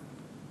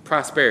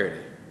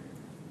prosperity.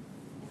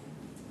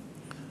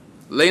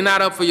 Lay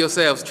not up for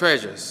yourselves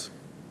treasures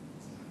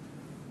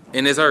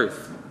in this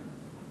earth.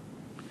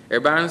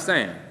 Everybody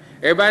understand?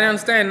 Everybody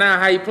understand now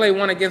how you play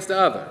one against the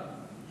other.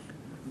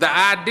 The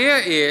idea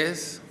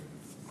is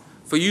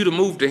for you to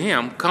move to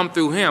him, come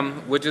through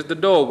him, which is the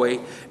doorway,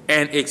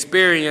 and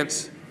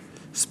experience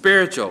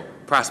spiritual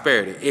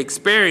prosperity.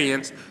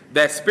 Experience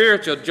that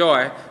spiritual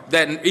joy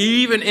that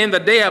even in the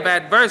day of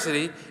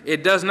adversity,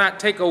 it does not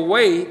take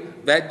away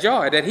that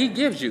joy that he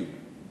gives you.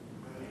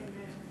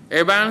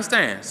 Everybody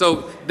understand?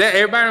 So that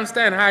everybody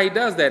understand how he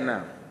does that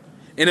now.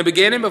 In the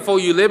beginning, before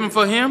you living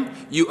for him,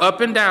 you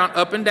up and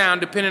down,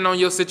 depending on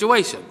your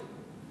situation.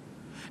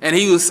 And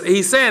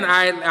he's saying,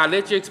 I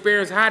let you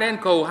experience hot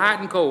and cold, hot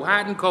and cold,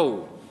 hot and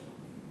cold.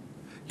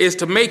 It's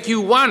to make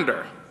you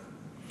wonder.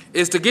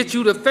 It's to get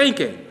you to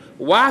thinking,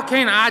 why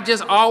can't I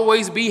just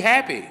always be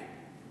happy?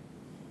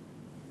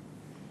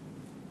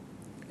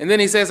 And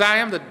then he says, I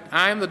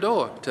am the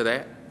door to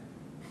that.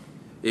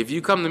 If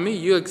you come to me,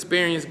 you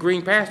experience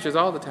green pastures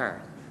all the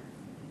time.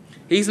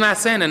 He's not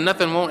saying that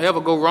nothing won't ever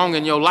go wrong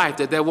in your life,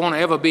 that there won't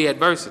ever be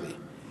adversity.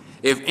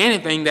 If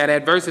anything, that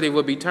adversity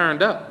will be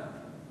turned up.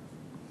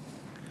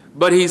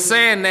 But he's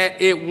saying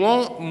that it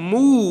won't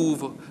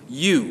move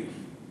you.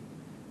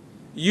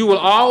 You will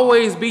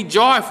always be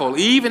joyful,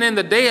 even in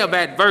the day of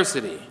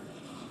adversity.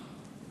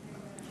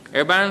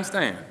 Everybody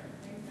understand?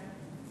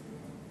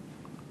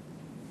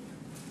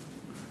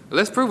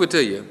 Let's prove it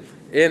to you.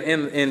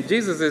 In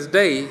Jesus'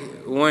 day,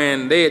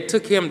 when they had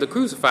took him to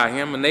crucify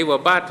him and they were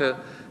about to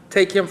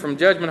take him from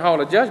judgment hall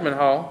to judgment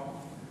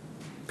hall,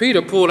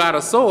 Peter pulled out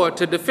a sword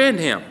to defend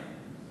him.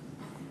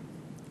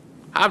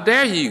 How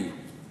dare you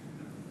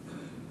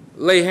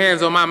lay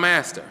hands on my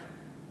master?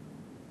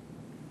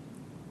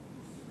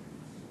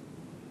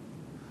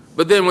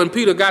 But then when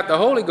Peter got the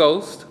Holy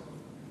Ghost,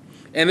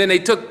 and then they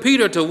took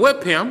Peter to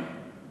whip him,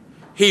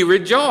 he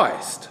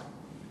rejoiced.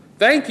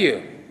 Thank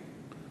you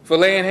for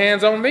laying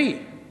hands on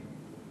me.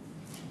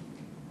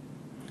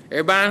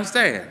 Everybody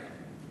understand?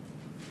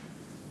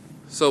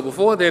 So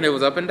before then, it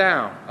was up and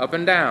down, up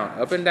and down,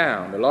 up and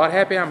down. The Lord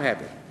happy, I'm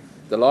happy.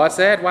 The Lord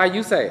sad, why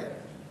you sad?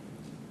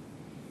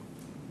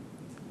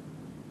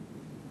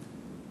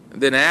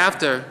 And then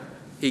after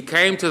he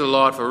came to the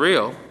Lord for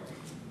real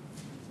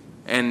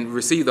and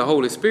received the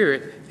Holy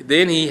Spirit,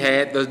 then he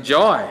had the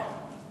joy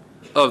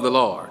of the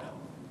Lord.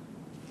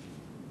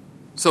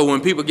 So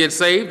when people get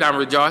saved, I'm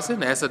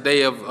rejoicing. That's a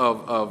day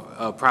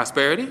of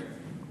prosperity.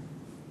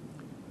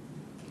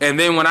 And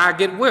then when I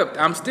get whipped,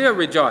 I'm still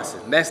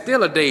rejoicing. That's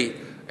still a day.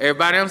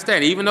 Everybody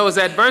understand? Even though it's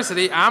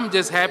adversity, I'm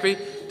just happy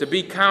to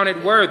be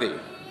counted worthy.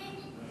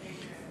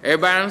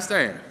 Everybody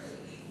understand?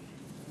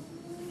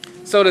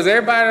 So does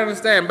everybody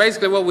understand?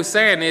 Basically what we're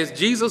saying is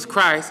Jesus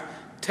Christ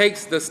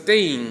takes the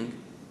sting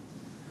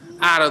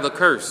out of the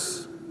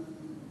curse.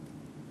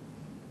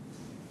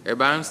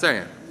 Everybody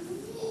understand?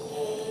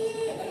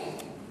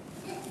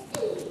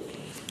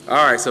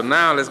 All right, so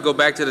now let's go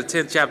back to the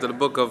 10th chapter of the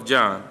book of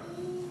John.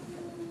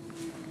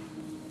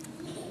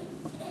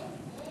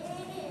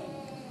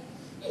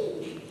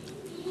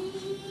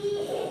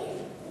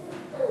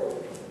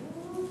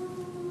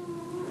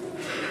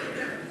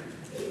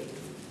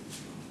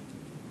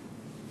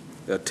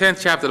 The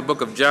 10th chapter of the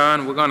book of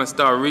John, we're going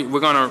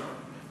to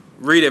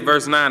read at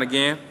verse 9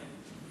 again.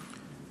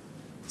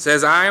 It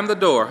says, I am the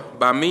door.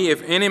 By me,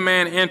 if any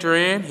man enter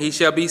in, he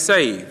shall be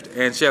saved,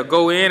 and shall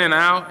go in and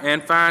out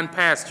and find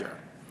pasture.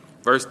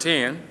 Verse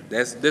 10,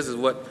 this is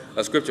what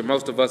a scripture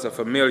most of us are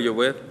familiar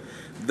with.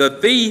 The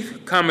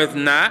thief cometh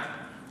not,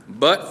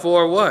 but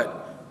for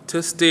what?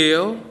 To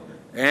steal,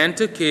 and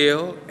to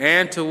kill,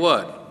 and to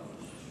what?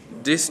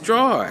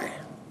 Destroy.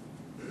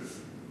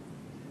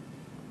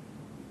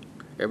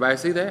 Everybody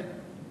see that?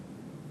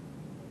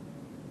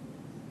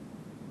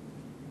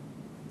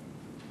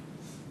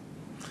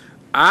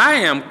 I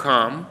am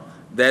come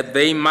that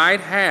they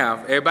might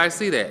have. Everybody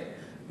see that?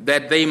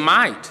 That they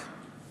might.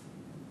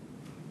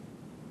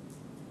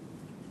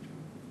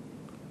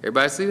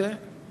 Everybody see that?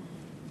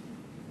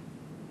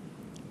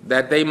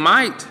 That they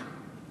might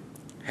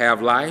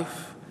have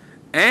life,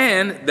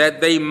 and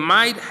that they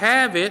might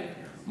have it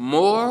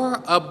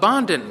more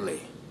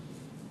abundantly.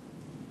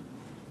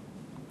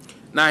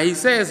 Now he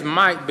says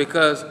might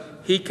because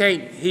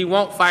he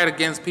won't fight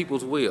against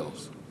people's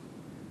wills.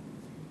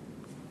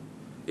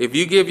 If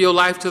you give your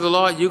life to the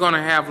Lord, you're going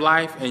to have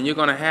life, and you're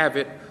going to have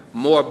it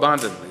more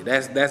abundantly.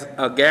 That's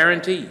a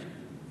guarantee.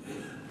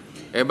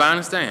 Everybody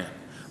understand?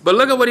 But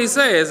look at what he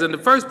says in the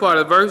first part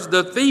of the verse,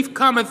 the thief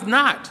cometh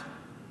not.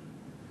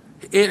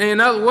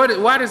 In other words,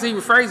 why does he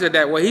phrase it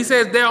that way? He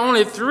says there are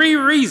only 3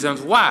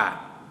 reasons why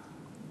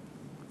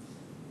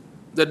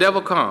the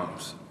devil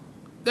comes.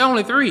 There are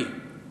only 3.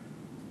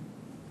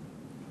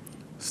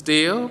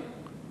 Steal,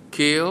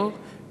 kill,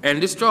 and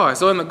destroy.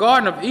 So in the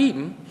Garden of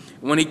Eden,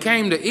 when he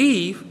came to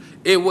Eve,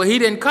 he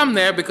didn't come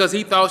there because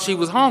he thought she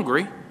was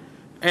hungry,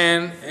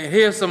 and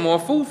here's some more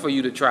food for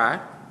you to try.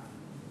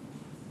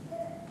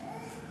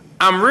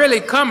 I'm really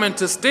coming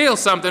to steal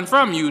something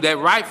from you that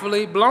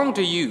rightfully belonged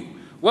to you.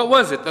 What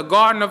was it? The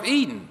Garden of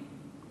Eden.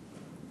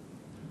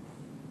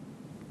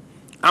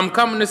 I'm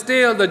coming to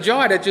steal the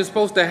joy that you're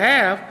supposed to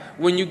have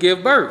when you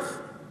give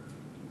birth.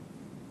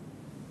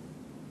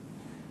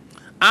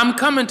 I'm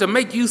coming to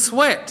make you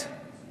sweat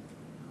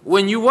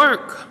when you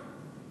work.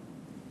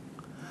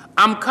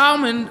 I'm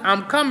coming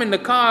to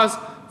cause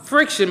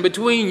friction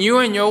between you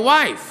and your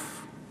wife.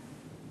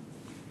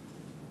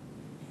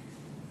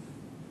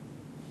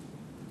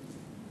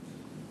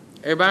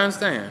 Everybody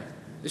understand?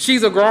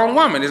 She's a grown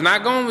woman. She's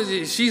not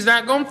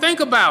going to think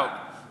about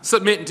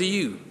submitting to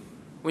you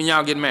when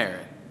y'all get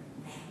married.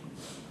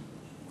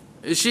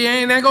 She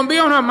ain't going to be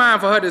on her mind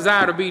for her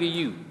desire to be to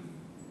you.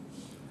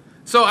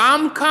 So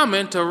I'm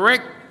coming to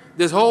wreck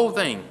this whole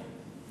thing.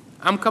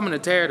 I'm coming to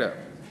tear it up.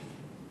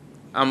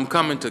 I'm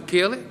coming to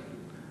kill it.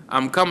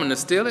 I'm coming to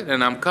steal it,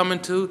 and I'm coming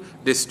to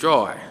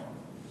destroy.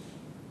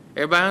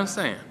 Everybody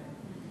understand?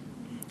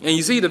 And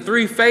you see the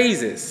 3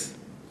 phases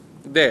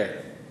there.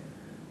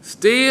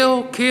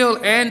 Steal, kill,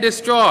 and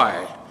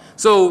destroy.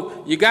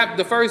 So you got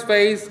the first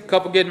phase,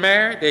 couple get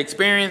married, they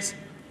experience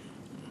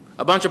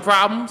a bunch of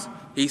problems.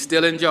 He's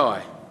still in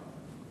joy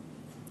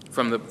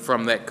from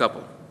that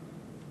couple.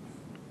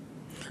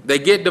 They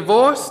get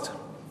divorced.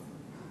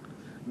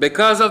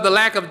 Because of the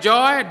lack of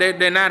joy,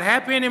 they're not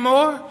happy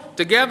anymore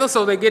together,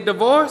 so they get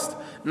divorced.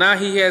 Now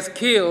he has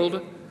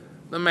killed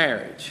the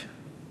marriage.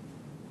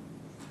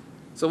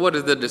 So what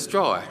is the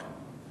destroy?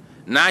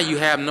 Now you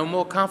have no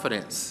more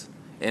confidence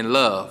in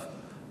love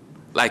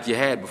like you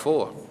had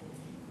before.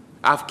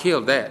 I've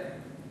killed that.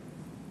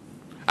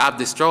 I've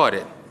destroyed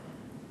it.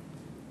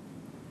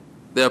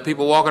 There are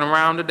people walking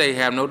around today who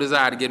have no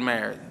desire to get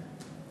married.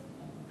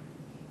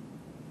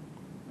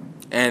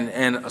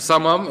 And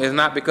some of them is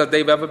not because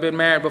they've ever been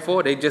married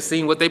before. They've just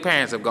seen what their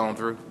parents have gone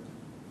through.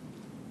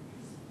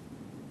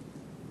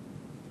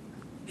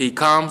 He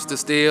comes to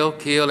steal,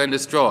 kill, and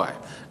destroy.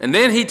 And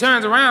then he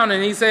turns around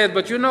and he says,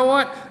 but you know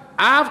what?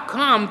 I've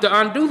come to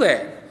undo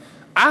that.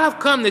 I've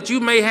come that you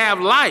may have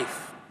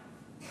life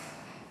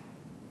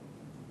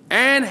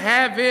and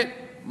have it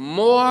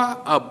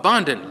more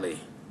abundantly.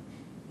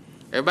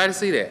 Everybody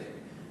see that?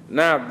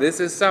 Now, this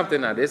is something.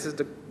 Now, this is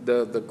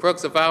the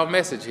crux of our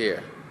message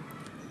here.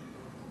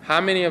 How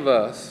many of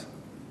us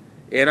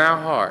in our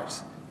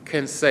hearts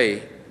can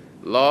say,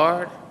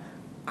 Lord,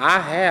 I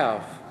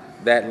have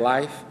that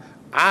life.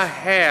 I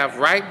have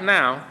right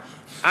now,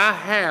 I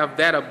have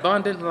that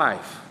abundant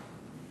life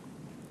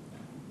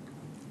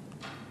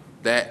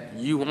that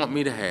you want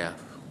me to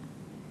have.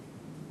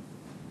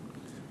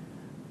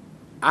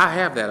 I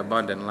have that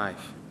abundant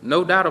life.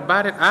 No doubt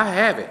about it, I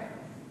have it.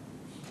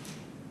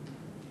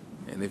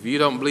 And if you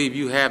don't believe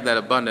you have that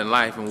abundant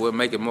life, and we'll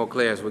make it more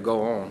clear as we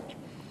go on,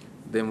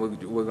 then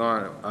we're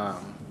going to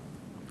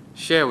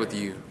share with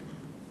you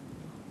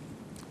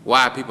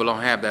why people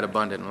don't have that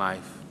abundant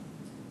life.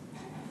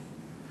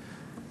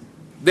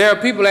 There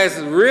are people that's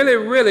really,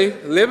 really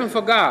living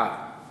for God.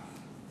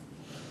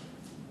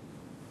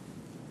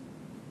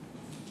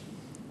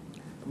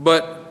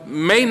 but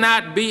may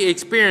not be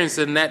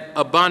experiencing that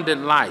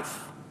abundant life.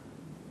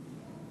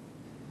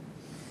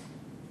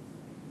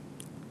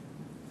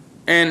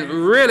 And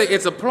really,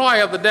 it's a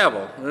ploy of the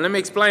devil. Let me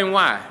explain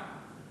why.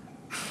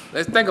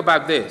 Let's think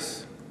about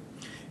this.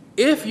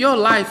 If your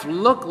life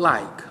looked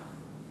like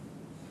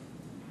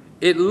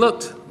it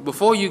looked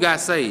before you got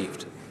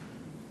saved,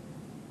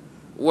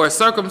 where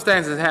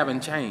circumstances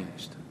haven't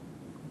changed,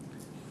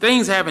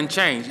 things haven't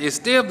changed, it's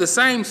still the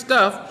same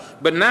stuff,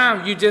 but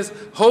now you're just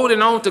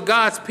holding on to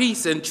God's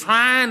peace and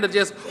trying to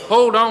just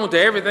hold on to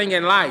everything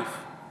in life.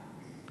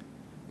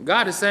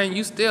 God is saying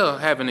you still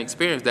haven't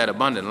experienced that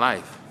abundant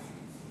life.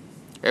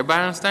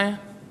 Everybody understand?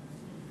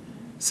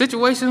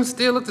 Situations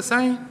still look the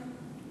same.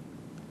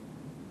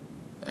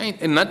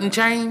 Ain't nothing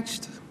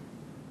changed.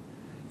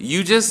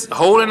 You just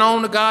holding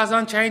on to God's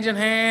unchanging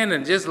hand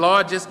and just,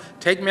 Lord, just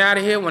take me out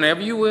of here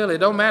whenever you will. It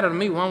don't matter to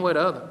me one way or the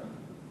other.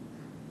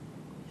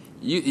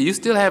 You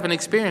still haven't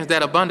experienced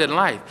that abundant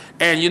life.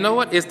 And you know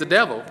what? It's the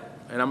devil.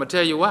 And I'm going to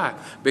tell you why.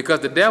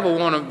 Because the devil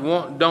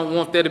don't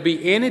want there to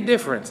be any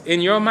difference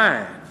in your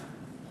mind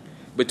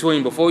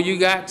between before you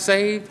got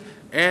saved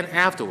and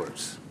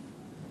afterwards.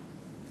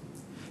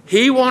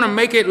 He want to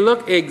make it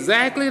look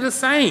exactly the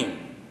same.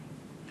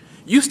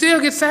 You still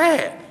get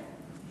sad.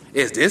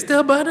 Is this the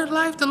abundant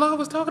life the Lord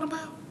was talking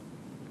about?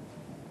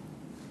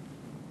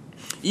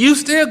 You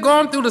still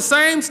going through the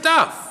same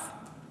stuff.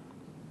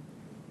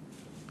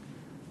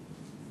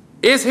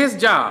 It's his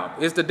job.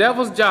 It's the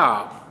devil's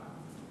job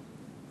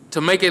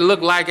to make it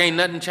look like ain't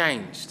nothing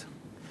changed.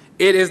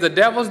 It is the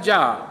devil's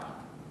job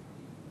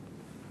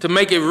to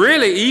make it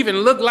really even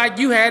look like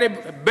you had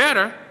it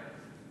better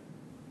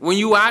when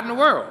you were out in the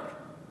world.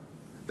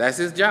 That's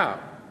his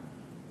job.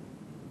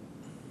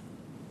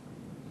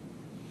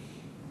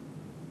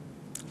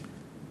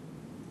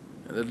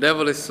 The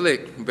devil is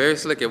slick, very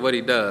slick at what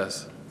he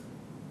does.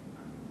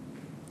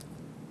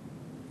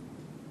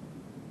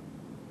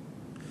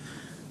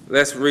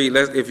 Let's read.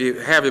 If you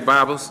have your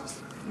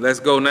Bibles, let's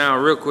go now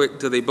real quick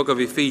to the book of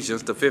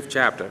Ephesians, the 5th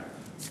chapter.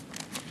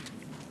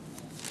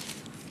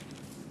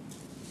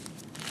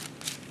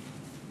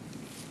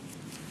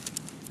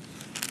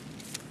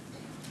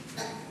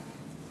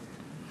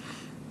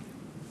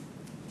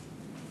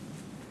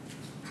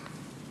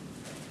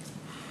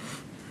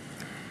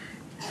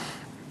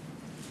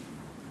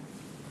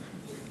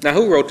 Now,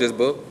 who wrote this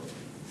book?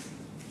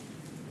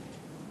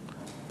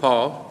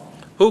 Paul.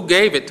 Who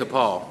gave it to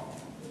Paul?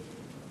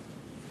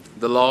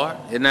 The Lord.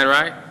 Isn't that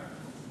right?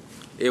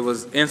 It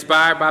was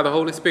inspired by the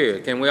Holy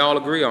Spirit. Can we all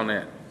agree on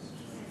that?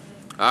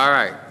 All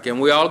right. Can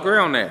we all agree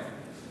on that?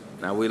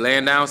 Now, we're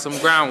laying down some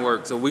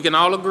groundwork so we can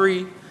all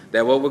agree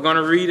that what we're going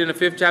to read in the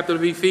 5th chapter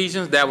of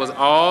Ephesians, that was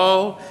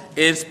all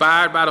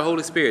inspired by the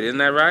Holy Spirit. Isn't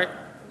that right?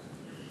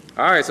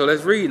 All right, so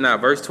let's read now.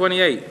 Verse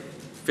 28.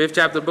 5th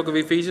chapter of the book of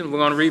Ephesians, we're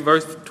going to read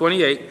verse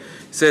 28. It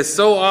says,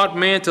 so ought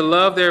men to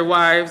love their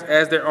wives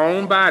as their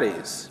own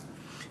bodies.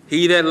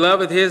 He that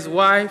loveth his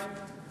wife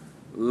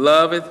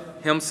loveth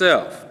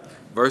himself.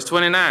 Verse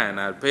 29,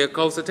 now pay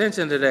close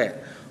attention to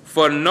that.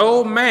 For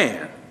no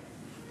man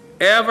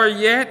ever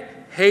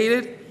yet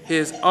hated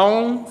his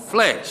own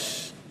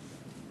flesh.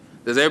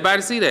 Does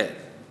everybody see that?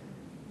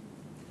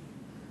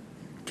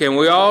 Can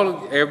we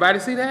all, everybody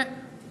see that?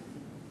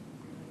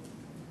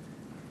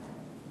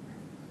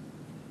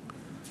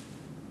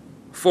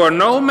 For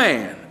no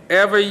man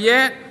ever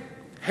yet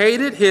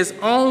hated his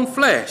own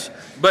flesh,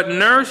 but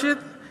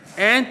nourisheth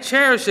and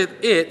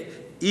cherisheth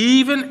it,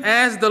 even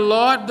as the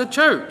Lord the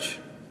church.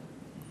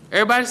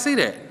 Everybody see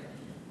that?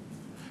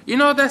 You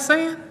know what that's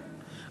saying?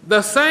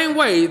 The same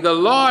way the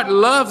Lord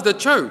loves the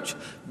church,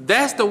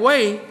 that's the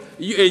way,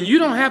 and you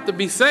don't have to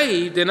be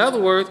saved, in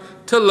other words,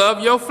 to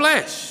love your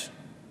flesh.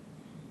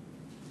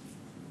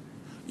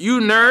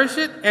 You nourish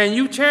it and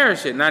you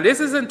cherish it. Now, this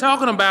isn't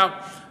talking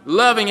about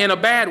loving in a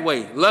bad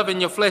way, loving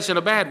your flesh in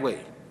a bad way.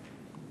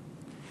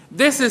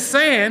 This is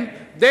saying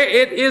that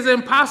it is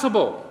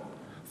impossible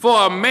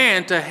for a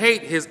man to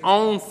hate his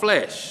own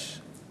flesh.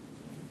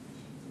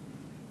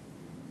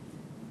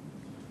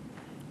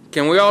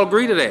 Can we all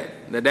agree to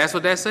that? That that's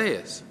what that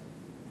says?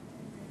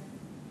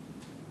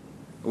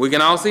 We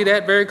can all see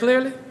that very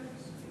clearly?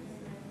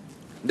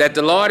 That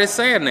the Lord is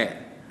saying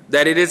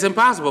that it is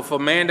impossible for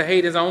man to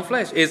hate his own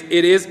flesh.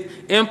 It is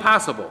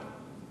impossible.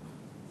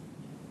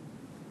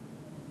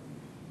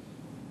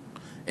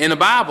 In the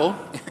Bible,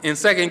 in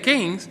 2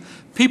 Kings,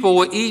 people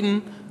were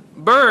eating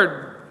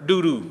bird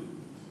doo-doo.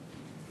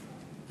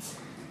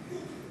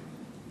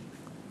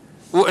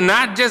 Well,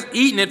 not just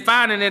eating it,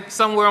 finding it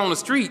somewhere on the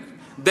street.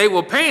 They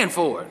were paying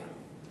for it.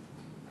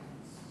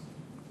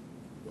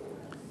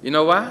 You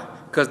know why?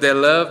 Because they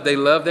love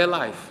their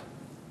life.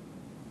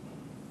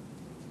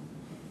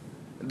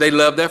 They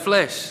love their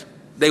flesh.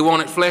 They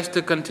wanted flesh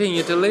to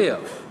continue to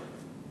live.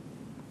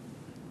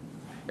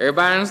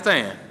 Everybody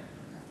understand?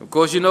 Of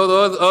course, you know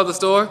the other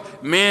story.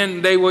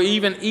 Men, they were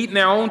even eating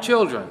their own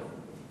children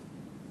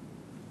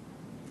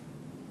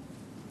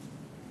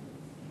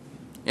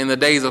in the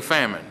days of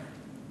famine.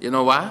 You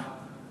know why?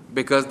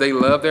 Because they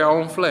love their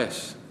own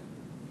flesh.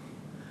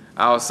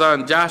 Our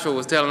son Joshua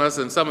was telling us,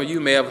 and some of you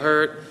may have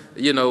heard,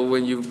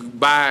 when you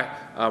buy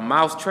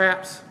mouse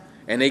traps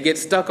and they get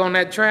stuck on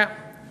that trap,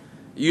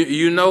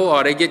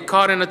 or they get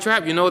caught in a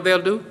trap, you know what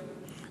they'll do?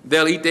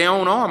 They'll eat their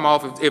own arm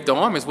off if the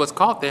arm is what's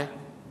caught there.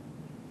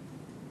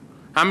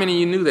 How many of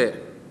you knew that?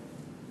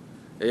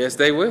 Yes,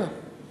 they will.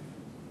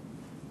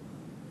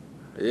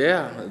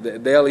 Yeah,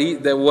 they'll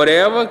eat that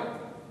whatever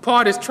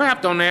part is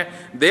trapped on there.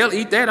 They'll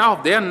eat that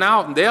off. They'll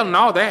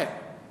gnaw that.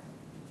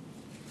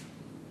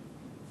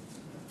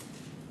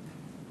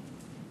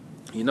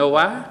 You know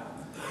why?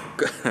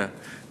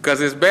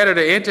 Because it's better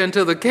to enter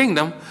into the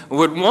kingdom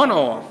with one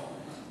arm.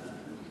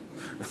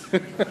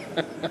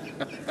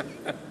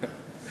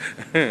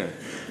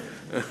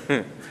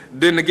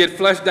 Than to get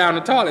flushed down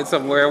the toilet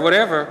somewhere,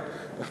 whatever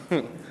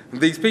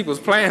these people's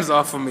plans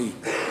are for me.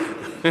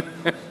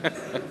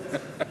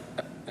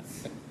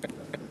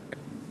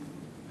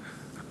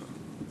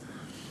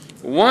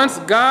 Once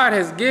God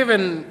has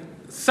given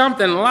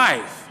something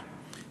life,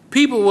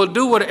 people will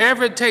do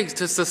whatever it takes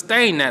to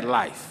sustain that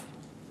life.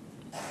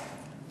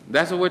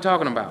 That's what we're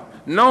talking about.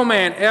 No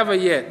man ever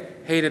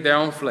yet hated their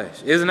own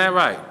flesh. Isn't that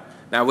right?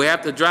 Now we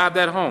have to drive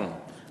that home.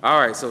 All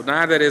right, so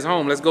now that it's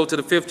home, let's go to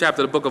the 5th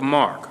chapter of the book of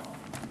Mark.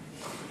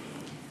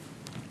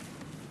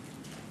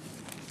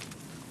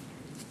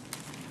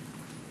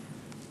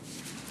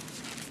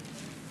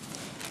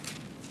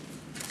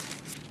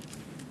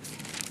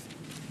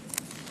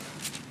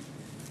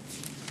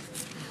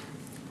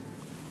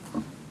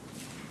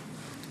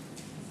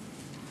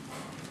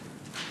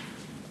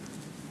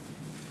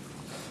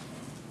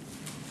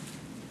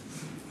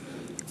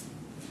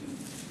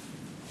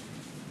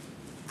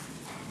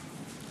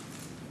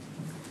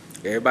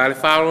 Everybody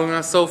following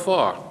us so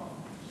far?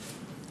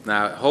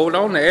 Now, hold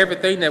on to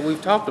everything that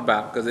we've talked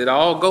about, because it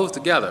all goes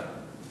together.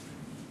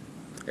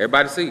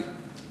 Everybody see?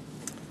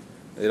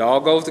 It all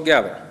goes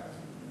together.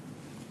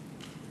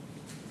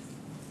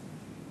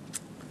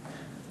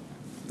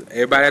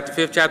 Everybody at the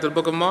 5th chapter of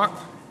the book of Mark?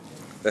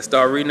 Let's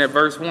start reading at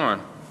verse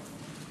 1.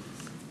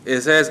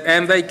 It says,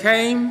 "And they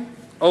came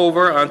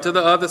over unto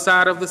the other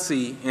side of the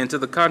sea, into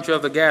the country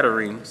of the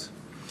Gadarenes.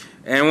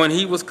 And when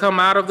he was come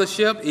out of the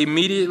ship,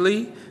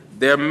 immediately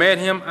there met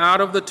him out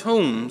of the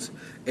tombs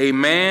a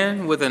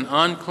man with an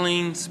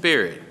unclean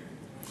spirit."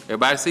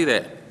 Everybody see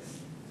that?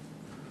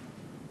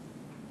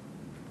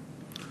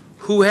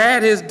 "Who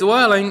had his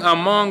dwelling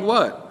among"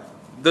 what?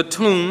 "The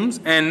tombs,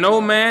 and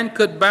no man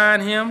could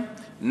bind him,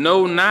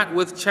 no, not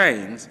with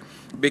chains,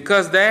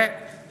 because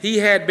that he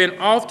had been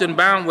often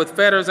bound with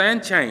fetters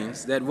and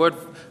chains." That word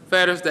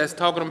fetters, that's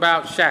talking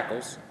about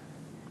shackles.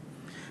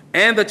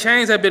 "And the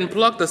chains had been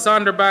plucked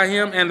asunder by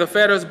him, and the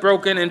fetters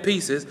broken in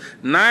pieces.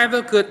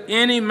 Neither could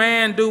any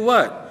man" do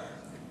what?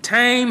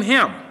 "Tame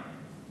him."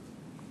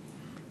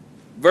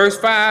 Verse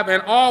 5,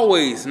 "And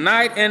always,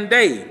 night and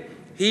day,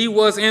 he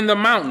was in the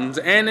mountains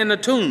and in the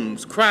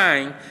tombs,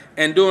 crying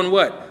and doing"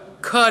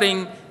 what?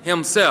 "Cutting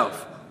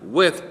himself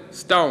with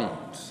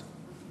stones."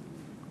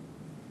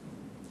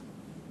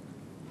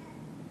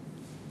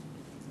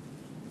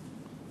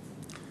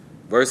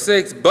 Verse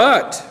 6,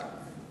 "But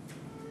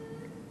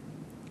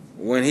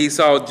when he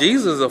saw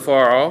Jesus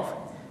afar off,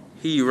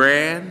 he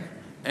ran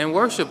and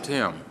worshiped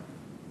him."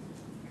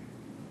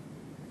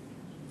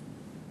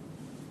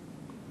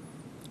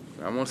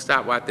 I'm going to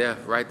stop right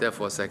there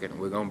for a second.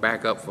 We're going to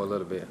back up for a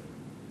little bit.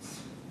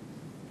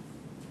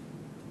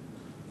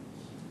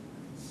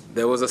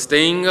 There was a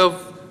sting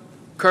of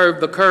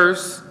the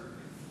curse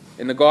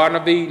in the Garden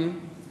of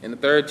Eden in the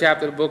 3rd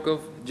chapter of the book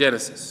of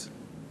Genesis.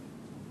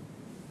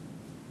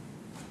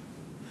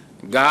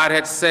 God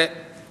had set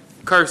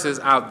curses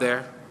out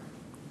there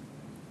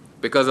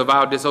because of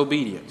our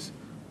disobedience.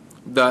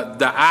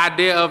 The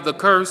idea of the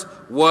curse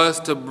was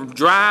to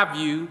drive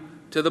you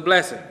to the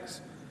blessings.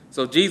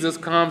 So Jesus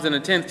comes in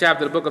the 10th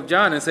chapter of the book of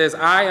John and says,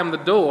 "I am the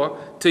door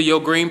to your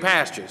green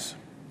pastures."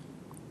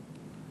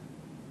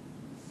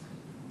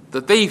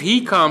 The thief,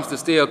 he comes to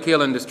steal,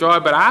 kill, and destroy,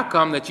 but I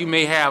come that you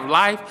may have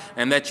life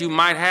and that you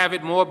might have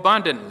it more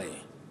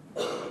abundantly.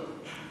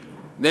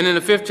 Then in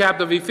the 5th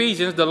chapter of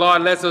Ephesians, the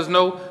Lord lets us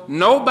know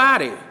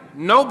nobody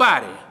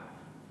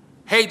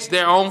hates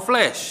their own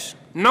flesh.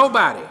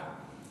 Nobody.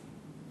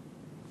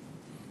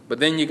 But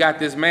then you got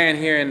this man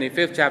here in the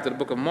 5th chapter of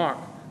the book of Mark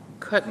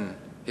cutting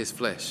his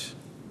flesh.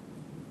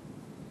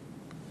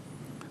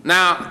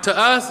 Now, to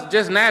us,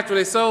 just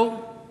naturally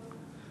so,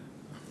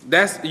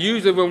 that's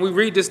usually when we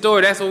read this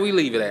story, that's what we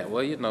leave it at.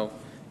 Well,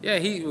 yeah,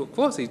 of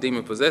course he's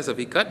demon possessed if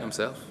he cut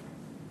himself.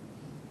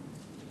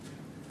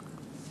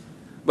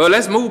 But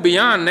let's move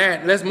beyond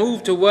that. Let's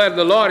move to what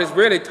the Lord is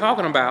really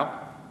talking about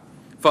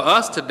for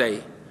us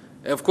today.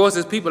 Of course,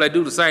 there's people that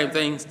do the same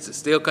things to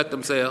still cut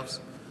themselves,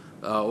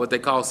 what they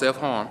call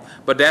self-harm.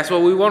 But that's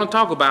what we want to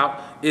talk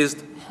about is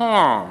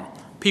harm,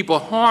 people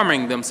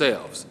harming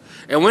themselves.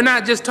 And we're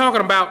not just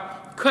talking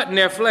about cutting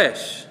their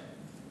flesh.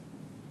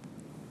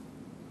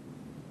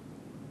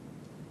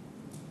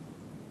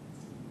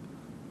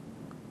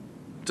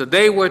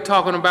 Today we're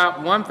talking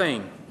about one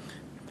thing,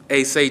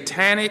 a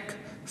satanic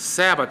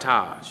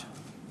sabotage.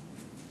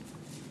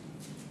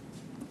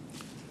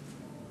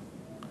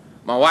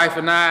 My wife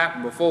and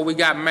I, before we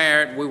got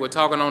married, we were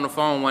talking on the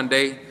phone one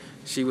day.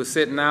 She was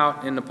sitting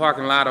out in the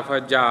parking lot of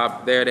her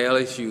job there at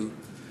LSU,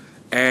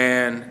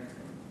 and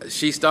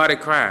she started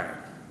crying.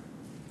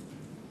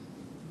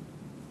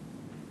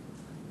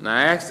 And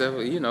I asked her,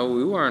 we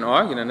weren't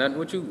arguing or nothing.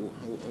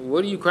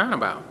 What are you crying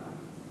about?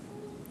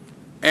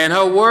 And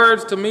her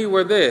words to me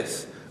were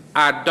this: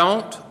 I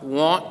don't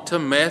want to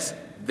mess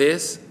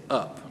this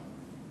up.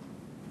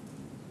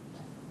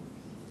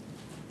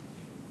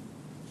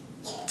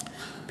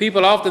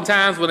 People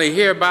oftentimes, when they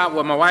hear about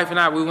what my wife and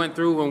I, we went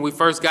through when we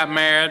first got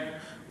married,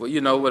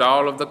 with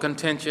all of the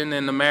contention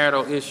and the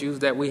marital issues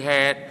that we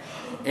had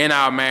in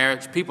our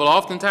marriage, people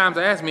oftentimes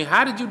ask me,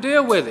 how did you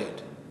deal with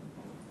it?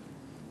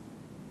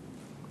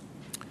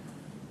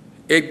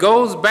 It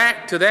goes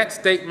back to that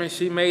statement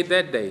she made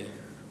that day.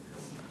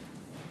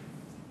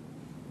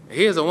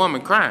 Here's a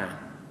woman crying.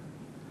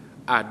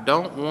 I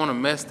don't want to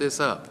mess this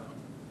up.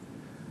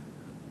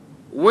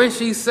 When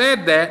she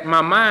said that,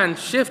 my mind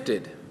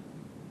shifted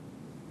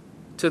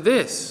to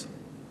this.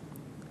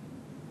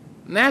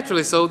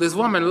 Naturally so, this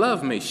woman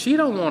loved me. She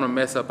don't want to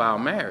mess up our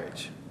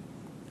marriage.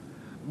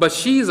 But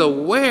she's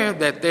aware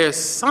that there's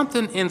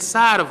something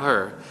inside of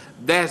her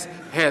that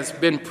has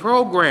been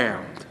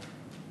programmed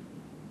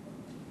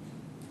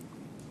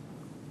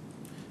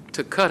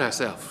to cut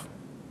herself.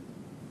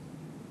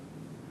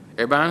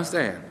 Everybody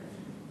understand?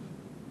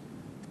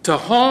 To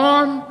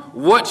harm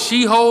what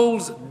she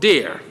holds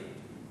dear.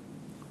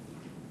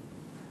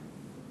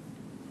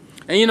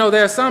 And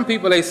there are some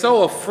people, they're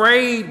so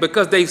afraid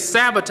because they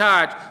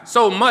sabotage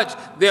so much,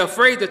 they're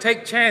afraid to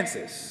take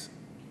chances.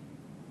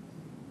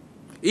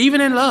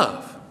 Even in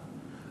love.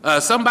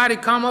 Somebody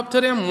come up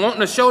to them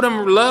wanting to show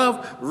them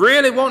love,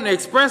 really wanting to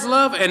express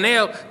love, and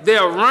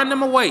they'll run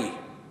them away.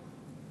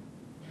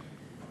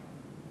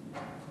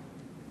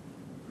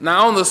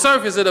 Now, on the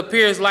surface, it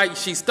appears like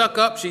she's stuck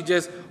up, she's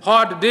just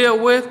hard to deal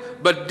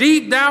with, but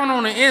deep down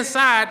on the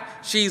inside,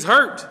 she's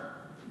hurt.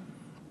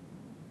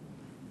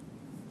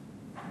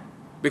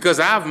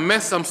 Because I've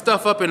messed some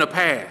stuff up in the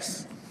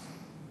past.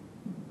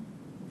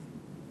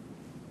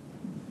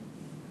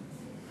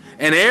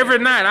 And every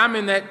night I'm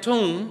in that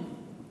tomb,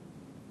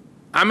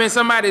 I'm in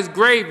somebody's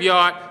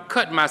graveyard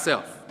cutting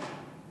myself.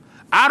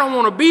 I don't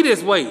want to be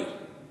this way.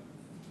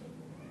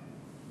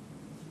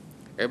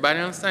 Everybody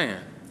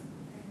understand?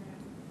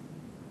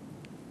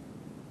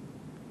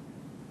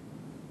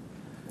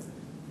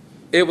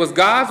 It was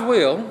God's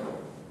will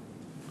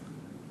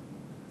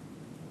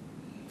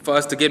for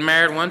us to get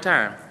married one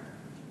time.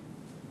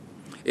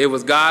 It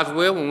was God's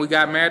will when we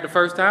got married the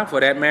first time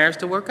for that marriage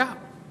to work out.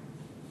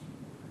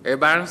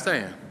 Everybody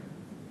understand?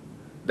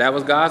 That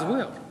was God's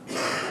will.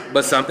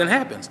 But something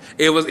happens.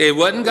 It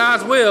wasn't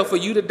God's will for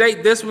you to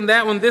date this one,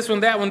 that one, this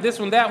one, that one, this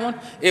one, that one.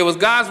 It was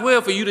God's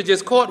will for you to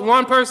just court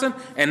one person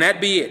and that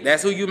be it.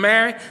 That's who you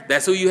marry.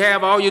 That's who you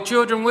have all your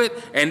children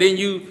with, and then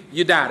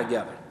you die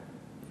together.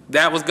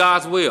 That was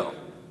God's will.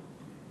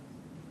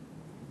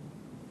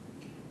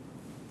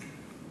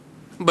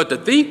 But the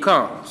thief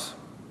comes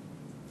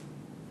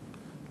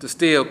to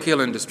steal,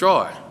 kill, and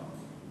destroy.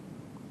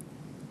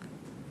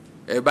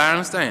 Everybody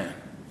understand?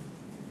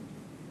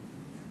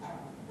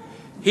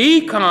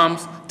 He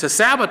comes to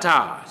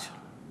sabotage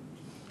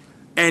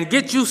and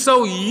get you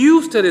so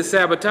used to this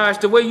sabotage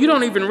to where you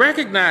don't even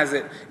recognize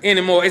it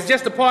anymore. It's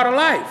just a part of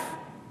life.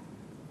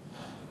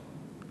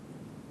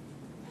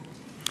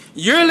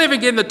 You're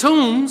living in the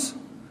tombs,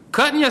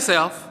 cutting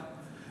yourself,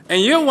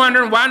 and you're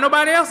wondering why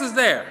nobody else is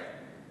there.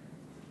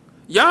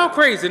 Y'all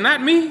crazy,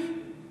 not me.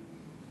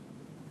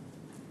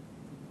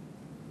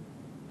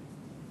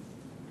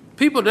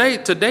 People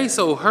today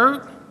so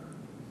hurt,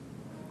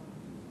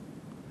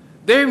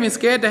 they're even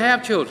scared to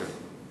have children.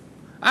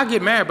 I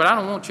get married, but I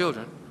don't want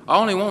children. I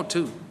only want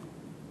 2.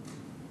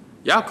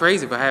 Y'all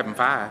crazy for having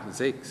 5 and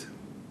 6.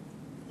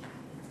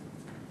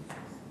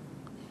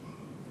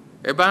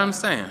 Everybody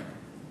understand?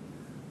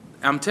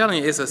 I'm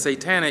telling you, it's a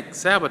satanic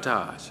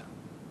sabotage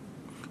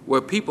where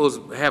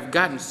people have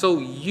gotten so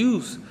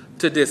used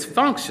to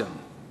dysfunction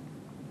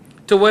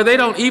to where they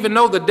don't even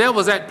know the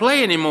devil's at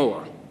play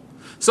anymore.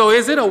 So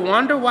is it a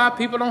wonder why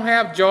people don't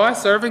have joy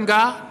serving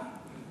God?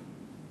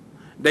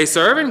 They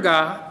serving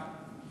God,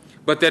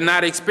 but they're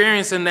not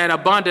experiencing that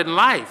abundant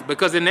life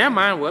because in their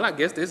mind, well, I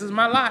guess this is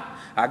my lot.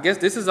 I guess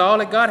this is all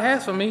that God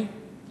has for me.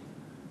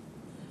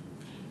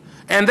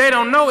 And they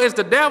don't know it's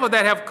the devil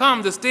that have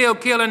come to steal,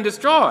 kill, and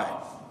destroy.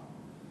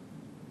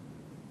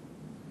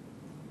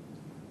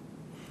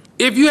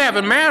 If you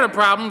having marital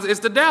problems, it's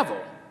the devil.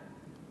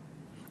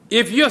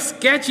 If you're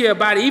sketchy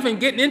about even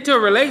getting into a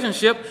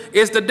relationship,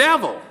 it's the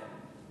devil.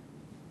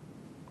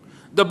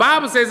 The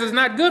Bible says it's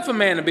not good for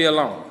man to be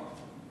alone.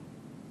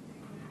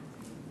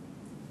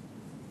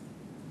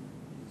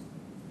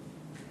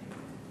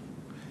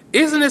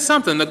 Isn't it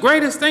something? The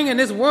greatest thing in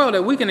this world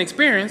that we can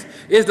experience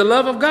is the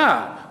love of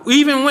God,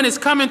 even when it's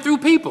coming through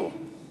people.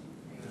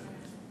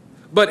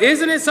 But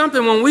isn't it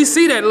something when we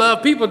see that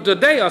love, people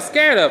today are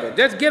scared of it.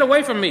 Just get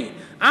away from me.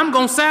 I'm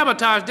going to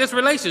sabotage this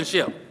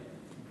relationship.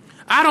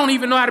 I don't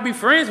even know how to be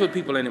friends with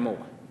people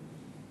anymore.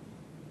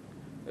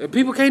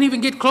 People can't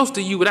even get close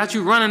to you without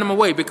you running them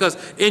away, because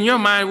in your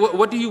mind,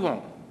 what do you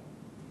want?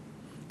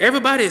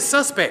 Everybody is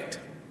suspect.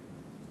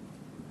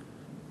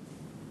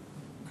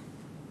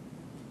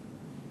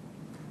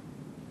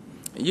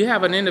 You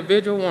have an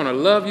individual want to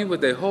love you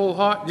with their whole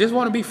heart, just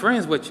want to be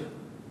friends with you.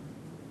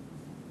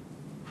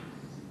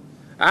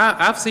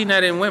 I've seen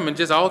that in women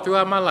just all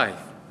throughout my life.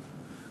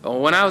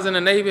 When I was in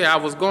the Navy, I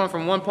was going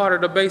from one part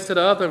of the base to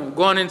the other,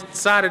 going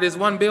inside of this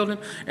one building,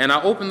 and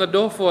I opened the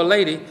door for a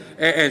lady,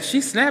 and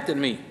she snapped at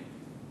me.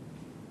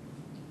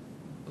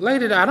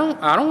 Lady, I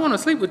don't want to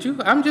sleep with you.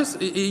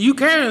 You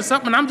carrying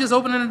something, I'm just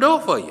opening the door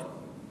for you.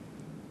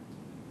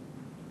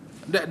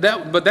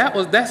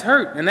 That's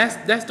hurt, and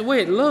that's the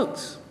way it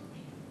looks.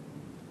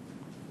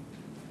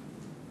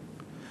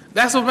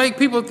 That's what make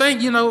people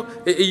think,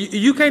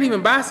 you can't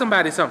even buy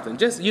somebody something.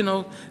 Just,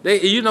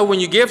 when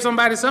you give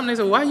somebody something,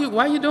 they say,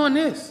 why you doing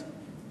this?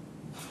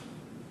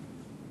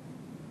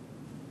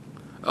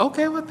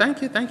 Okay, well,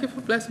 thank you. Thank you for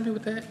blessing me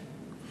with that.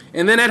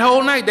 And then that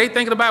whole night, they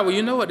thinking about, well,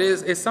 you know what,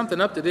 it's something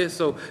up to this,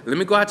 so let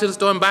me go out to the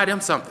store and buy them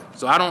something.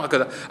 So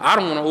because I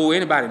don't want to owe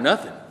anybody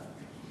nothing.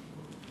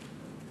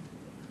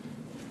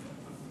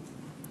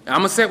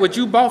 I'm going to set what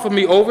you bought for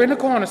me over in the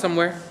corner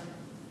somewhere.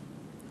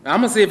 I'm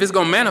going to see if it's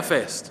going to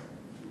manifest.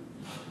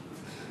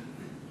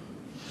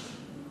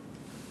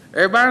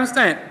 Everybody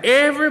understand?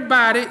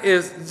 Everybody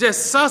is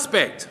just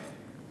suspect.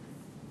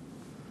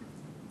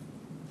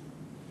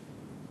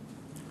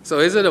 So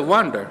is it a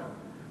wonder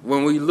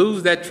when we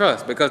lose that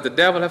trust because the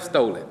devil have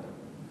stole it?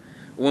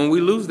 When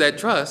we lose that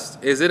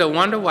trust, is it a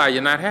wonder why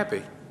you're not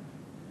happy?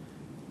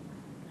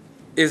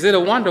 Is it a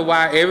wonder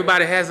why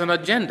everybody has an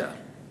agenda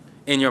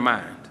in your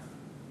mind?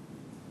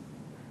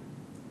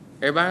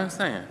 Everybody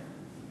understand?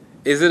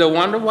 Is it a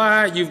wonder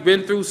why you've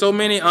been through so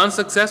many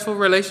unsuccessful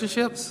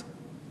relationships?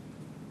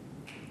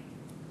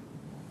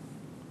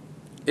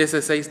 It's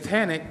a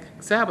satanic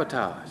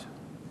sabotage.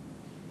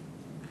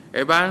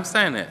 Everybody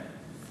understand that?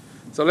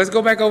 So let's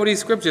go back over these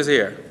scriptures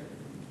here.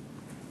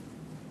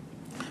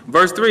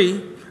 Verse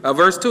 2,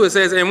 it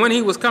says, and when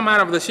he was come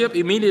out of the ship,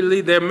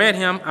 immediately there met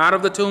him out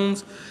of the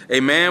tombs a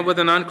man with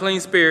an unclean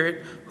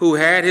spirit, who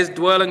had his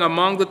dwelling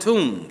among the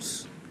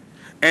tombs.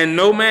 And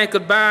no man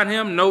could bind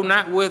him, no,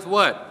 not with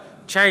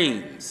what?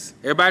 Chains.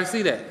 Everybody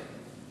see that?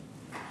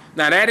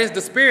 Now that is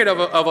the spirit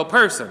of a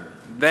person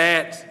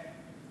that's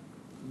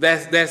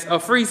a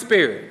free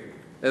spirit.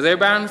 Does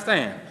everybody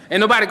understand? Ain't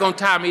nobody gonna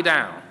tie me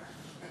down.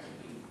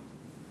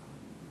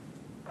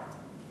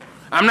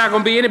 I'm not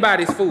gonna be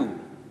anybody's fool.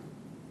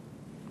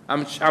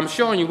 I'm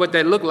showing you what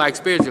that look like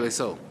spiritually.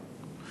 So,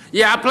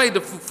 yeah, I played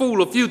the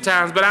fool a few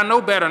times, but I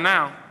know better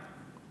now.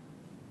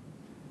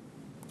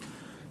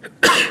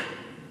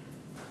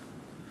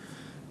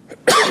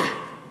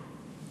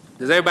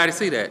 Does everybody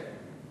see that?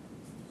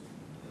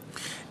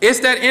 It's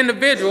that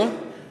individual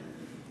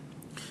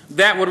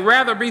that would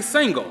rather be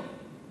single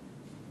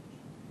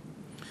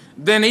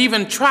than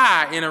even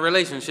try in a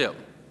relationship.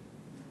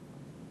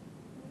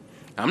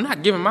 I'm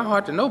not giving my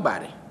heart to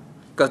nobody,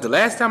 because the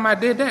last time I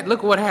did that,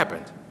 look what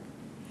happened.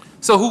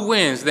 So who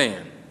wins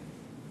then?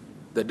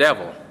 The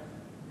devil.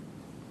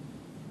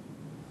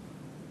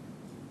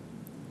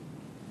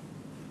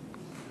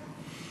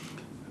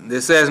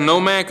 It says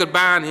no man could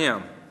bind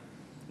him,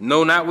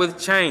 no, not with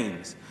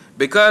chains,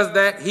 because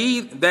that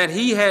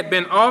he had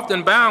been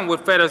often bound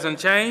with fetters and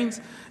chains,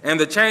 and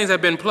the chains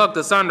had been plucked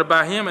asunder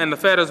by him, and the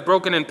fetters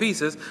broken in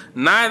pieces.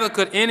 Neither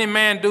could any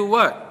man do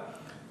what?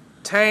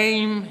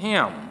 Tame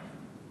him.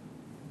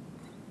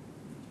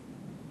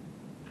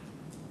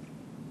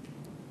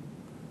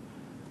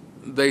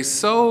 They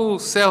so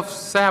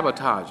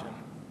self-sabotaging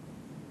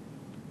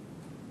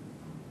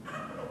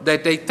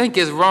that they think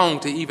it's wrong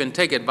to even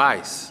take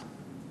advice.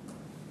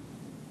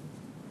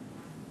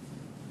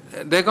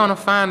 They're going to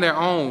find their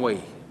own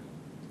way.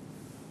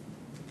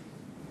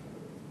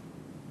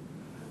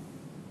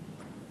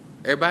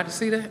 Everybody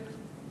see that?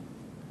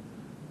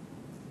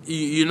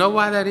 You know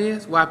why that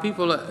is? Why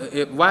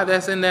why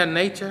that's in their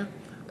nature?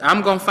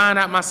 I'm going to find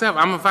out myself.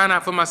 I'm going to find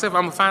out for myself.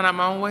 I'm going to find out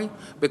my own way,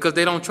 because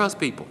they don't trust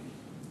people.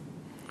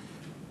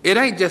 It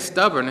ain't just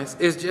stubbornness.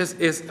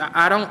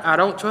 I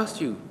don't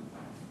trust you.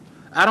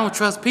 I don't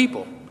trust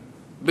people,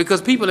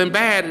 because people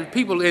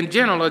in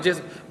general are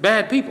just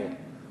bad people.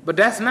 But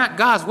that's not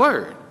God's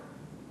word.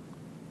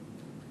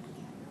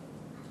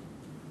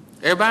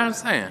 Everybody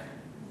understand?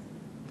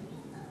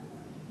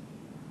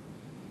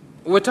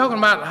 We're talking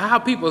about how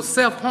people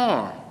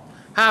self-harm.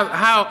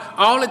 How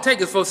all it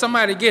takes is for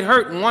somebody to get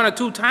hurt 1 or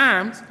 2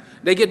 times,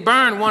 they get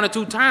burned 1 or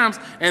 2 times,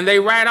 and they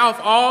write off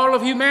all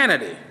of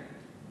humanity.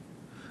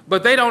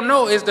 But they don't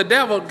know it's the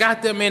devil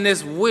got them in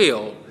this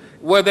wheel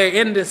where they're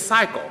in this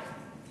cycle.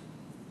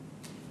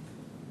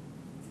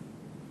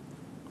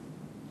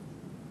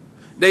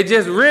 They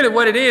just really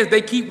what it is,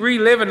 they keep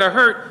reliving the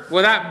hurt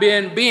without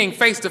being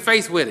face to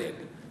face with it.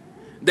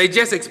 They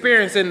just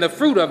experiencing the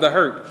fruit of the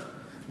hurt.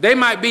 They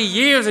might be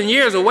years and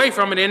years away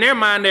from it. In their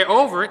mind, they're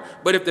over it.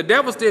 But if the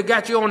devil still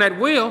got you on that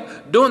wheel,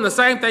 doing the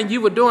same thing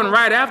you were doing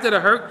right after the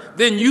hurt,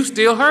 then you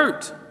still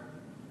hurt.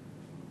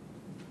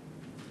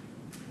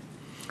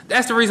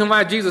 That's the reason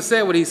why Jesus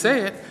said what he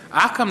said.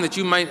 I come that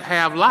you might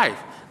have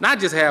life. Not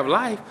just have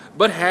life,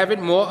 but have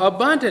it more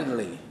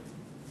abundantly.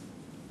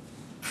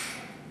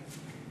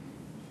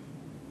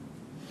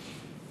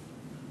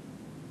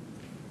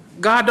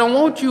 God don't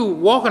want you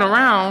walking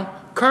around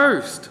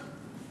cursed.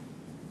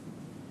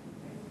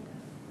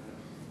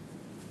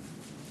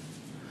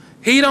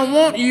 He don't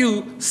want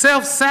you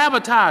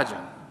self-sabotaging.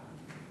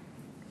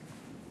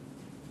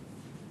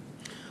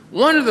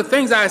 One of the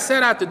things I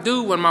set out to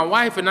do when my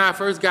wife and I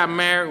first got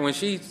married,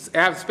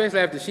 especially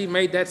after she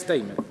made that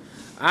statement,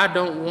 I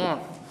don't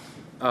want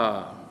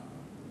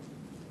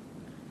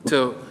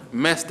to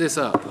mess this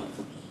up.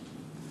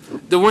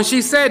 When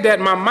she said that,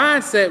 my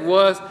mindset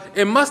was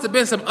it must have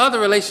been some other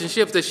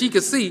relationships that she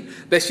could see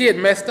that she had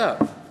messed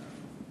up.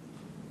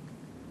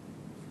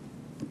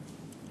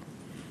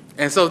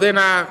 And so then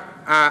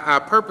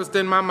I purposed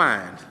in my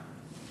mind,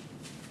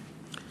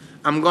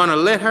 I'm going to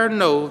let her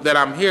know that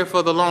I'm here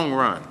for the long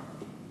run.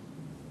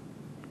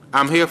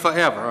 I'm here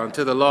forever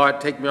until the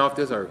Lord take me off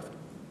this earth.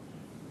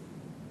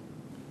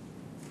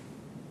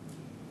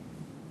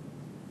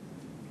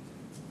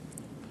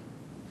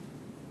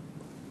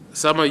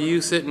 Some of you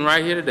sitting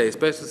right here today,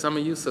 especially some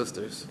of you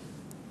sisters,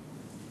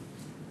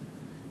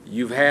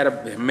 you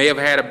may have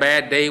had a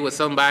bad day with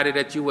somebody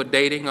that you were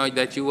dating or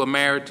that you were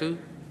married to,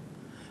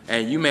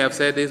 and you may have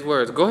said these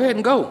words, go ahead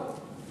and go.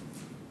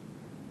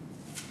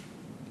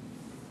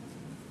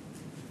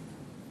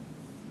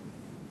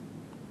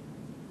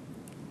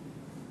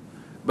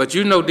 But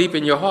you know deep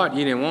in your heart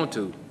you didn't want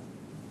to.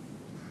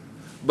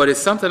 But it's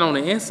something on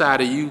the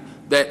inside of you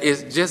that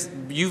is just,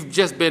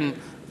 you've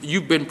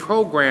been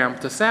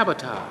programmed to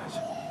sabotage.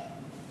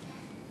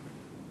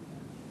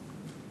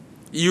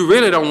 You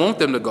really don't want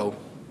them to go.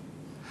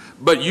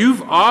 But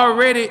you've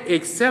already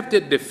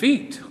accepted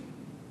defeat.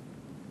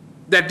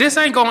 That this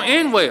ain't going to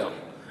end well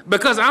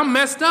because I'm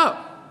messed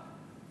up.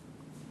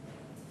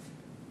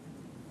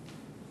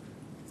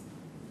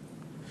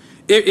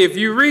 If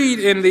you read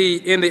in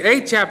the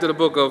 8th chapter of the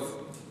book of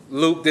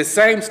Luke, this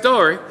same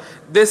story,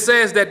 this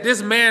says that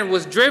this man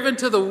was driven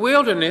to the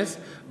wilderness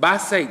by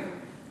Satan.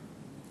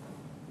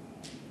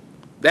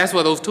 That's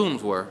where those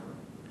tombs were.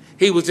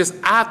 He was just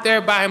out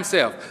there by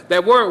himself.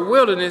 That word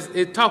wilderness,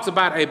 it talks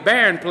about a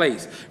barren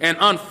place, an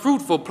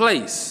unfruitful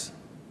place.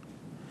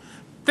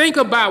 Think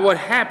about what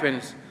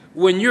happens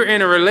when you're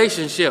in a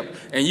relationship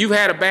and you've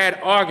had a bad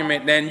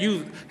argument and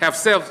you have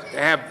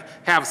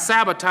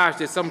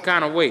sabotaged it some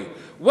kind of way.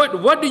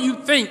 What do you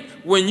think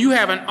when you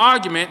have an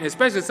argument,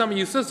 especially some of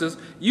you sisters,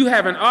 you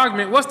have an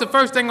argument, what's the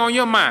first thing on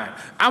your mind?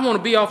 I want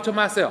to be off to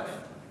myself.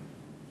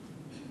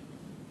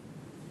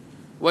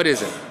 What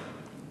is it?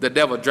 The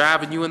devil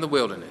driving you in the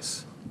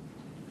wilderness.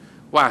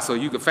 Why? So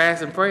you can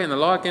fast and pray and the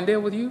Lord can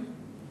deal with you?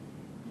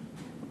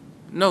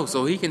 No,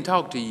 so he can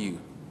talk to you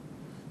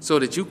so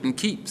that you can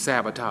keep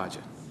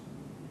sabotaging.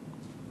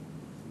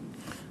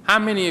 How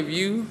many of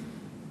you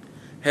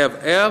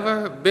have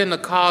ever been the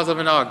cause of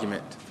an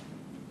argument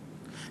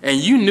and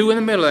you knew in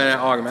the middle of that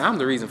argument, I'm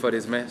the reason for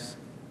this mess,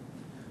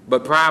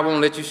 but pride won't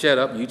let you shut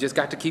up, you just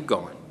got to keep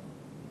going?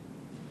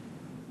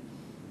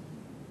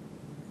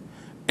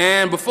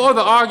 And before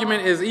the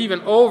argument is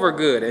even over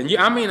good, and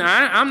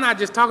I'm not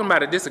just talking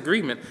about a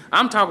disagreement,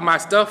 I'm talking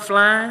about stuff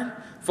flying,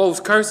 folks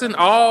cursing,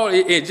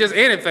 just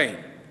anything.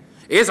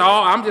 It's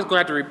all, I'm just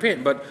going to have to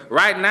repent, but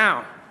right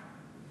now,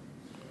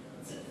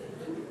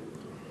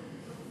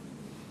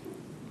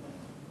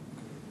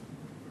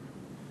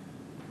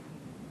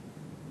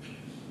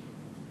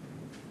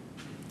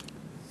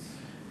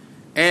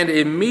 and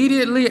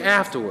immediately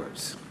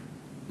afterwards,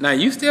 now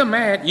you still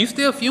mad, you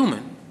still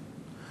fuming,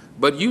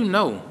 but you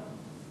know,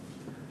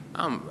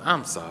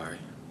 I'm sorry.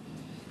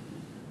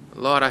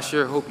 Lord, I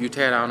sure hope you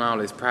tear down all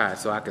his pride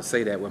so I could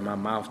say that with my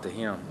mouth to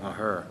him or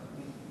her.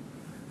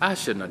 I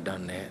shouldn't have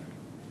done that.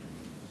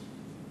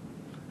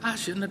 I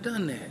shouldn't have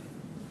done that.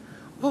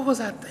 What was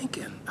I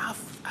thinking?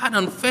 I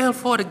done fell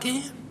for it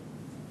again.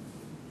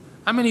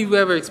 How many of you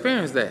ever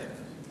experienced that?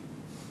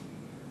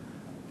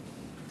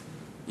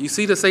 You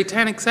see the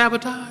satanic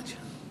sabotage?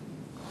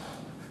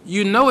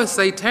 You know it's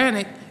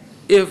satanic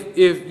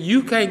if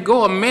you can't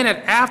go a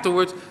minute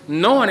afterwards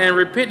knowing and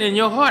repenting in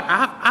your heart,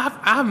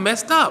 I've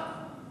messed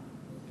up.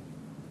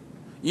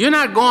 You're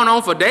not going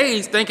on for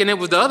days thinking it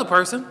was the other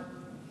person.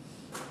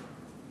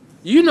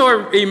 You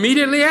know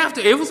immediately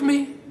after, it was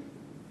me.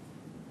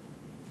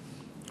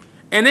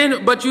 And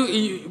then, but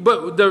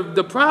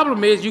the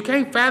problem is you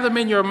can't fathom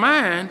in your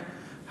mind,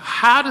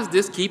 how does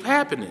this keep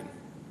happening?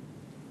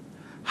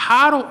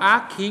 How do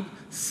I keep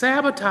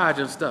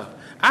sabotaging stuff?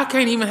 I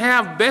can't even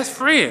have best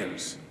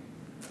friends.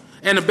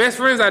 And the best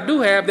friends I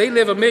do have, they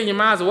live 1,000,000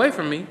 miles away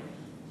from me.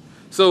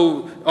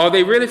 So are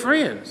they really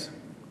friends?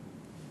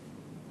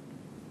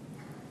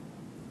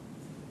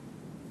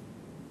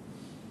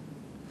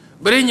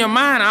 But in your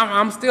mind,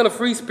 I'm still a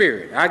free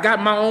spirit. I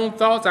got my own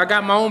thoughts. I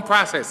got my own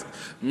processes.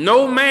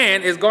 No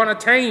man is going to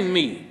tame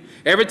me.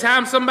 Every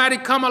time somebody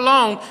come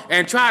along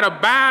and try to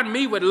bind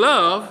me with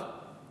love,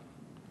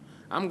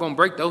 I'm going to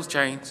break those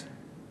chains.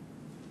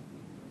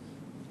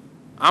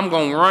 I'm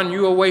going to run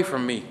you away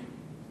from me.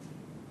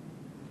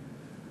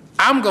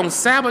 I'm going to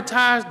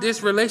sabotage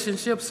this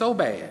relationship so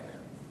bad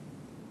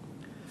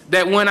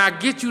that when I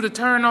get you to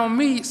turn on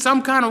me,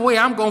 some kind of way,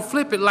 I'm going to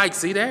flip it like,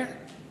 see there?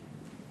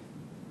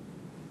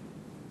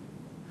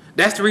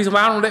 That's the reason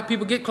why I don't let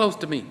people get close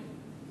to me.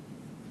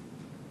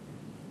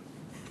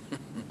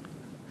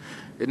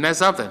 Isn't that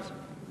something?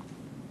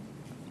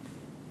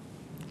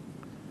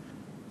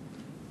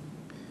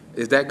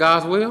 Is that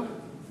God's will?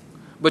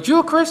 But you're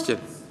a Christian.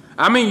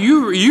 I mean,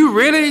 you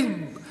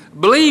really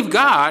believe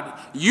God.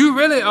 You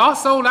really are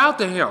sold out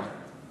to him.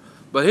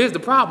 But here's the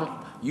problem.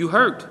 You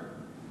hurt.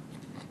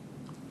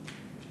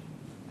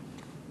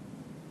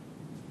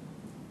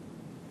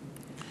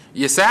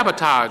 You're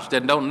sabotaged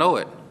and don't know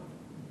it.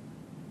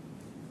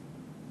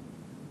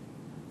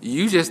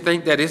 You just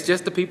think that it's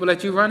just the people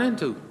that you run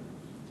into.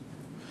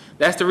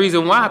 That's the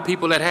reason why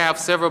people that have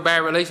several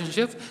bad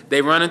relationships,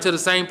 they run into the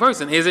same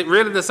person. Is it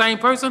really the same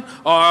person,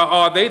 or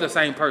are they the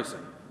same person?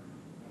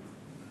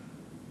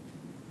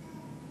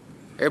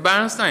 Everybody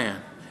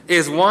understand?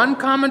 Is one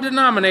common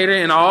denominator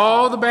in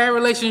all the bad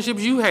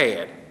relationships you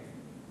had.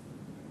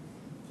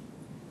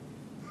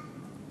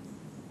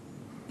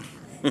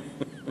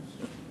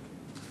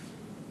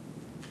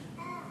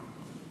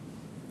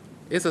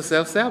 It's a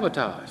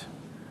self-sabotage.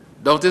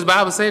 Don't this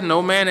Bible say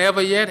no man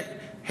ever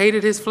yet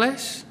hated his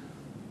flesh?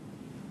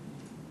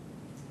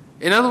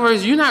 In other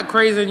words, you're not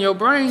crazy in your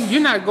brain.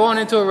 You're not going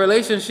into a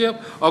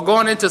relationship or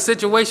going into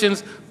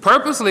situations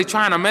purposely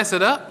trying to mess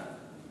it up.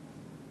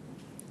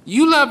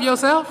 You love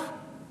yourself.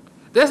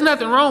 There's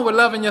nothing wrong with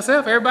loving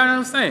yourself. Everybody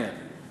understand?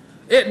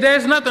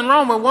 There's nothing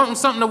wrong with wanting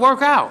something to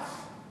work out.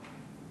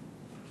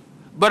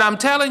 But I'm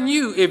telling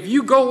you, if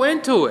you go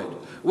into it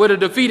with a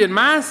defeated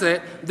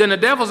mindset, then the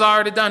devil's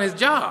already done his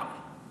job.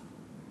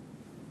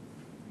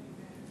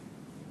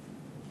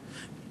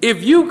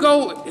 If you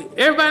go,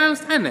 everybody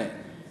understand that?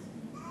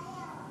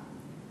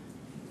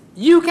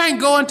 You can't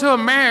go into a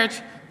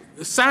marriage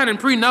signing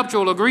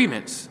prenuptial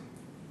agreements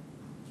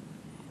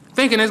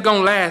thinking it's going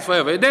to last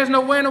forever. There's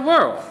no way in the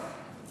world.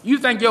 You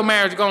think your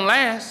marriage is going to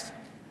last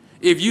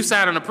if you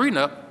sign on a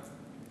prenup.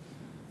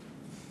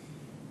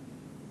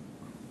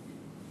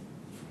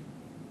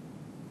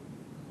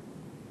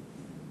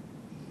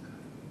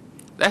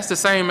 That's the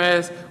same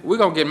as we're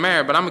going to get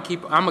married, but I'm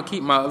going to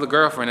keep my other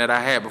girlfriend that I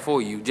had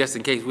before you just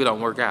in case we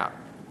don't work out.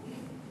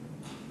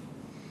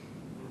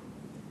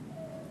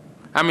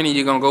 How many of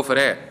you going to go for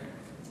that?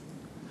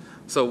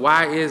 So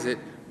why is it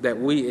that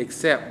we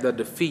accept the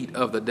defeat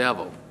of the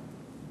devil?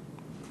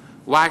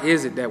 Why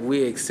is it that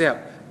we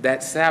accept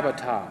that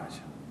sabotage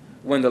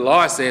when the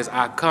Lord says,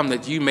 I come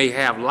that you may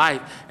have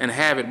life and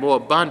have it more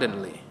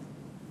abundantly?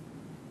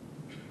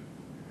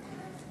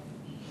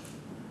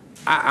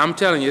 I'm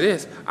telling you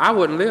this, I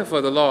wouldn't live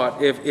for the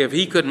Lord if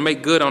he couldn't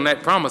make good on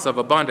that promise of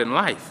abundant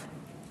life.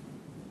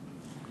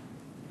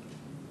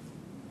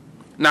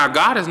 Now,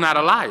 God is not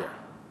a liar.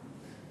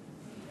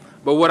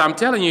 But what I'm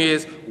telling you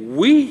is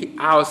we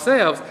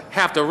ourselves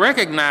have to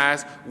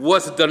recognize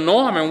what's the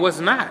norm and what's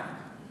not.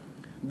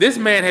 This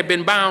man had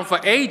been bound for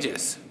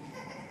ages.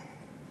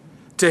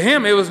 To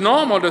him, it was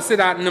normal to sit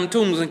out in them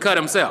tombs and cut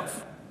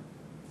himself.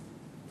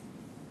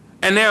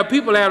 And there are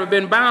people that have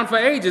been bound for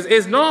ages.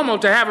 It's normal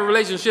to have a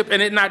relationship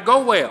and it not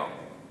go well.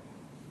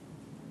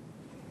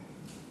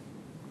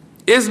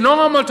 It's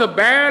normal to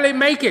barely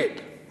make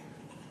it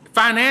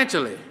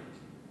financially.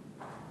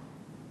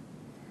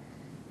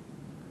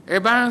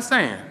 Everybody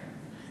understand?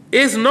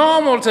 It's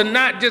normal to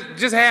not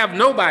just have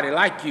nobody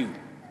like you.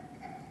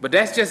 But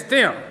that's just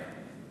them.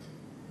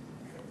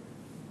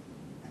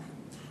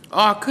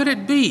 Or could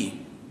it be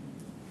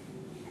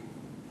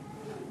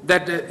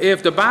that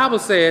if the Bible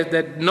says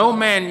that no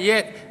man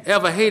yet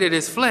ever hated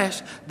his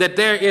flesh, that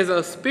there is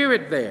a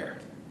spirit there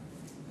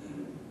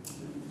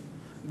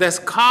that's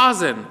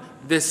causing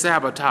this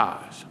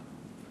sabotage?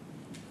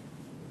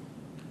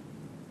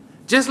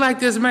 Just like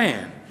this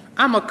man,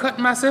 I'm going to cut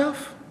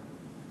myself.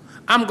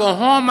 I'm going to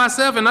harm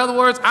myself. In other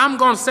words, I'm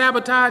going to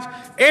sabotage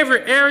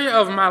every area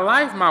of my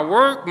life, my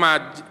work,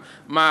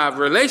 my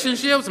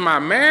relationships, my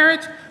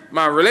marriage,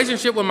 my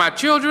relationship with my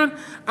children.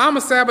 I'm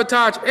going to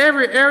sabotage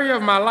every area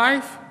of my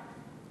life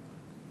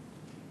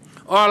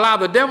or allow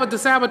the devil to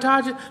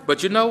sabotage it.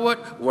 But you know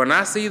what? When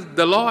I see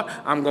the Lord,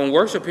 I'm going to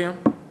worship him.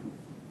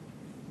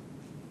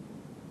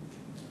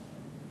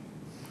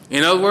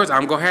 In other words,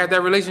 I'm going to have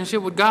that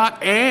relationship with God,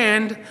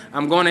 and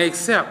I'm going to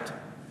accept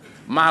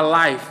my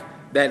life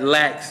that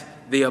lacks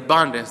the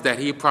abundance that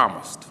he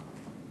promised.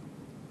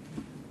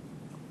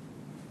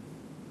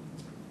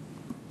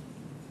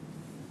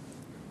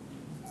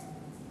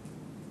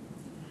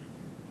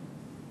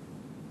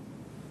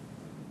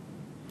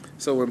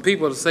 So when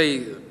people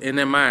say in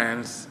their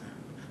minds,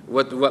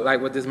 what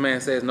this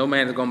man says, no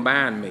man is going to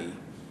bind me.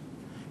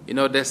 You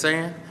know what they're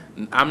saying?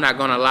 I'm not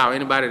going to allow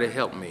anybody to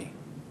help me.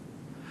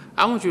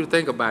 I want you to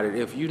think about it.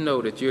 If you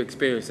know that you're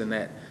experiencing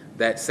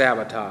that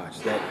sabotage,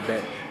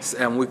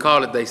 and we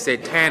call it the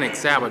satanic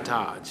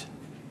sabotage,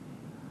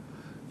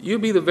 you'll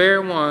be the very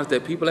ones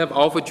that people have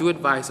offered you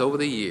advice over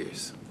the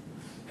years.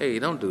 Hey,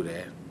 don't do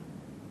that.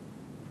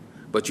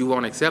 but you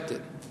won't accept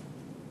it.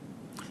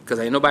 Because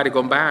ain't nobody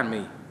going to bind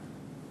me.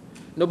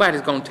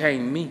 Nobody's going to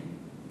tame me.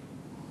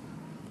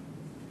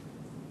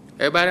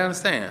 Everybody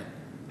understand?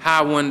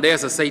 How when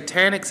there's a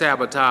satanic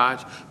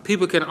sabotage,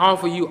 people can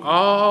offer you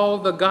all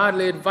the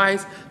godly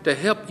advice to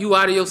help you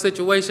out of your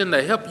situation,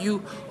 to help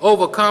you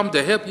overcome,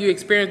 to help you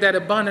experience that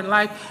abundant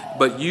life,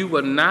 but you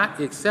will not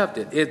accept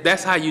it.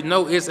 That's how you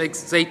know it's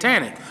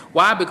satanic.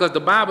 Why? Because the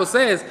Bible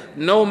says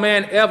no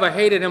man ever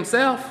hated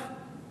himself.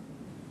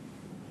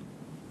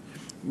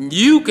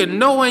 You can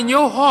know in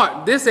your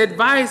heart this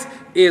advice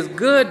is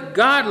good,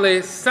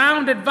 godly,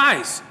 sound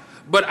advice,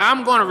 but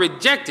I'm going to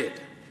reject it.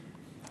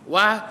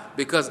 Why?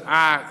 Because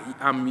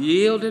I'm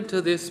yielding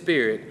to this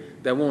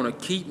spirit that want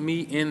to keep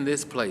me in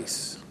this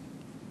place.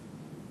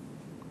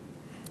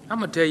 I'm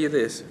going to tell you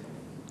this.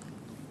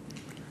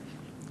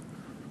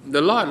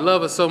 The Lord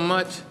loves us so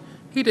much,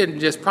 he didn't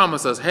just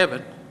promise us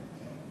heaven.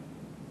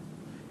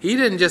 He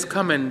didn't just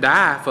come and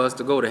die for us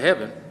to go to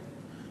heaven,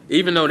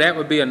 even though that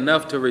would be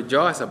enough to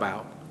rejoice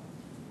about.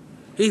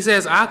 He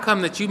says, I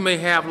come that you may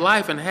have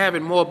life and have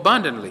it more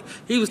abundantly.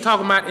 He was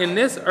talking about in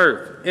this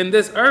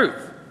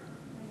earth.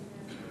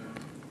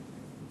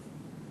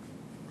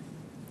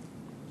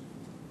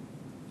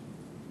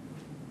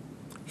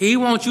 He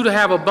wants you to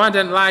have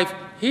abundant life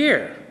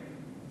here.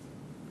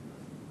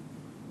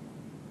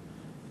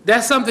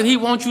 That's something he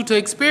wants you to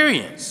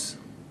experience.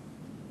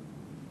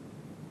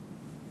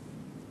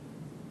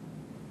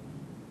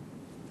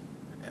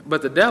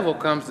 But the devil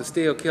comes to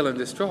steal, kill, and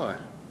destroy.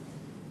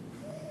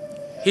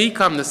 He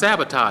comes to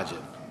sabotage it.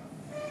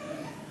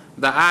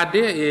 The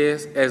idea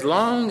is, as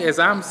long as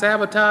I'm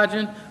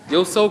sabotaging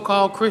your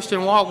so-called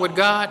Christian walk with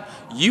God,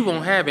 you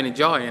won't have any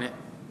joy in it.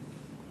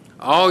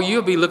 All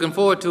you'll be looking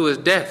forward to is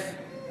death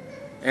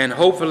and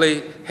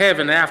hopefully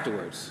heaven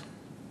afterwards.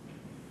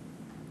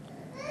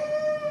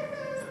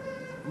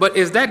 But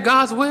is that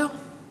God's will?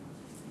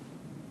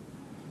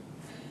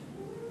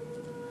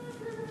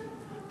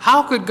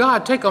 How could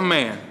God take a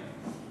man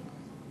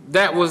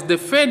that was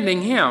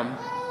defending him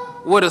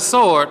with a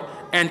sword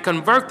and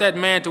convert that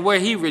man to where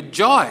he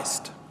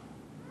rejoiced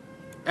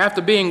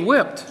after being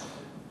whipped?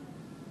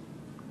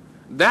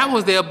 That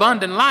was the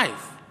abundant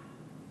life.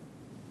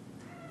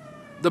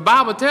 The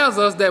Bible tells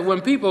us that when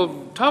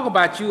people talk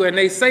about you and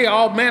they say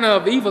all manner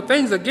of evil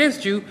things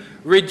against you,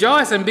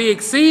 rejoice and be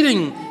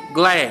exceeding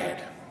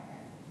glad.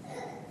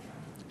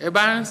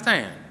 Everybody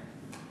understand?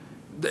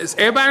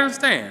 Everybody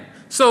understand?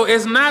 So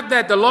it's not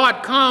that the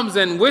Lord comes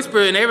and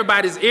whispers in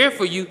everybody's ear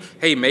for you,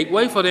 hey, make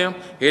way for them.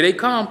 Here they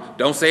come.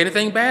 Don't say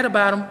anything bad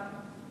about them.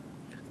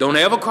 Don't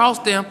ever cross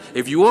them.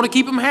 If you want to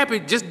keep them happy,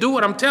 just do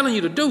what I'm telling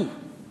you to do.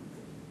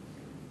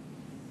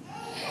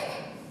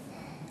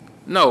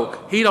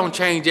 No, he don't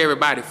change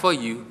everybody for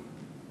you.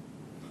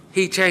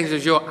 He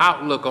changes your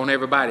outlook on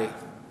everybody.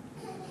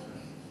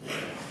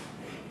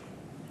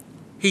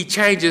 He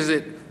changes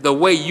it the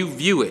way you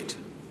view it.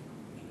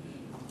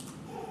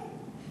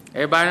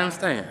 Everybody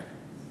understand?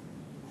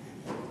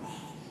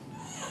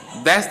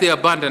 That's the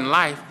abundant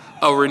life,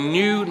 a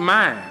renewed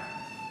mind.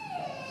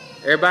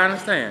 Everybody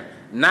understand?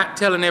 Not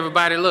telling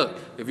everybody, look,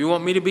 if you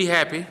want me to be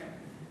happy,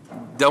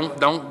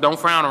 don't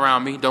frown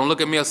around me. Don't look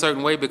at me a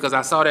certain way because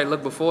I saw that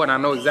look before and I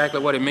know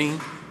exactly what it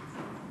means.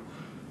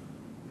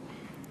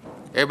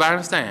 Everybody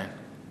understand?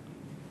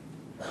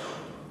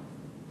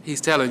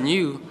 He's telling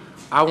you,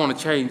 I want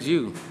to change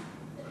you.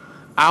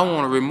 I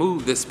want to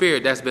remove the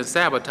spirit that's been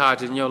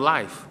sabotaging your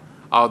life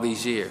all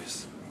these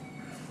years.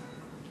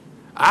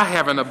 I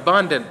have an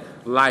abundant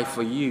life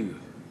for you.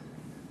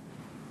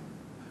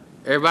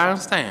 Everybody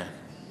understand?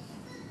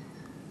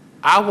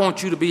 I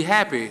want you to be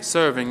happy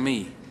serving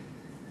me.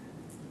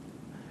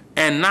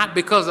 And not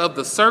because of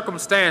the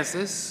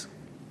circumstances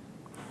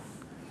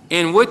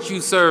in which you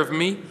serve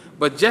me,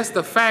 but just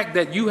the fact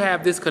that you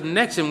have this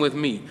connection with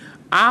me.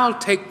 I'll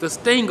take the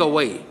sting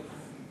away.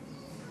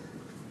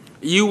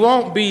 You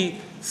won't be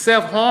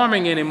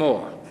self-harming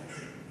anymore.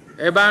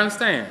 Everybody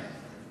understand?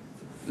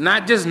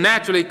 Not just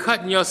naturally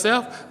cutting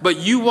yourself, but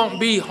you won't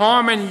be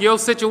harming your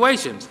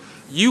situations.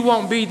 You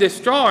won't be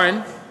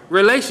destroying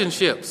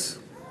relationships.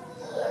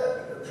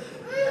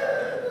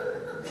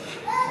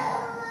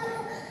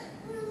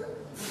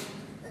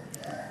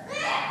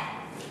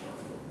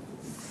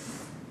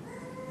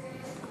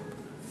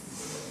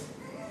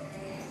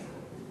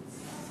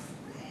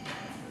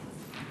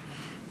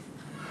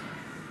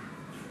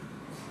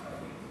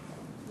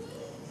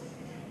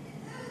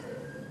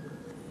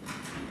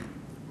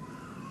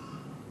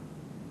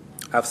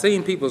 I've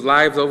seen people's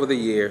lives over the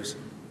years,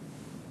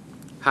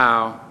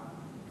 how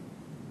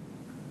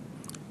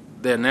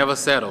they're never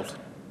settled.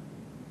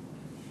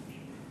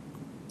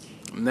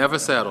 Never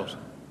settled.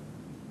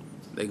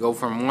 They go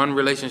from one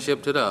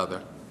relationship to the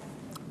other,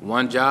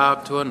 one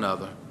job to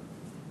another.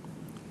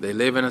 They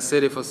live in a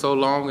city for so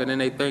long and then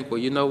they think, well,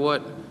 you know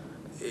what?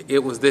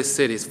 It was this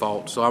city's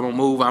fault, so I'm going to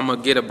move, I'm going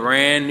to get a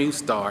brand new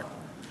start.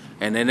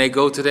 And then they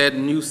go to that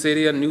new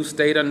city, a new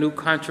state, a new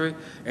country,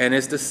 and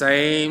it's the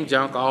same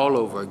junk all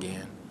over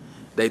again.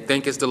 They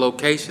think it's the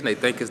location, they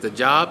think it's the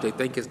job, they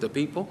think it's the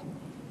people.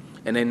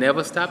 And they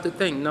never stop to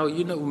think, no,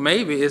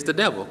 maybe it's the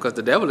devil, because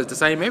the devil is the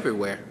same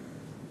everywhere.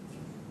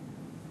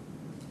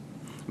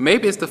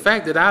 Maybe it's the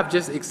fact that I've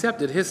just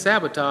accepted his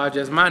sabotage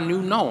as my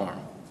new norm.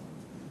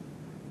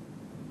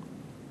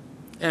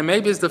 And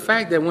maybe it's the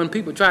fact that when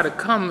people try to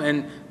come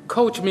and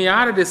coach me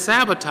out of this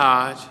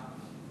sabotage,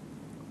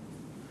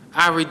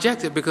 I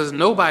reject it because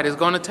nobody's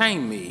going to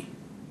tame me.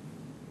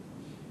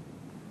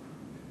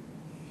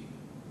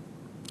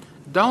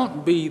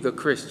 Don't be the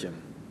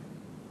Christian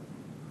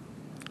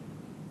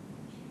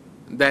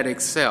that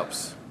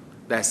accepts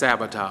that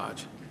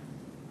sabotage.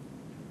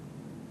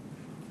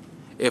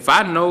 If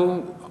I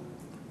know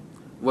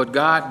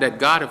that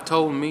God have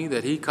told me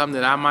that he come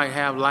that I might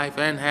have life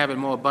and have it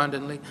more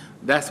abundantly,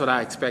 that's what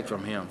I expect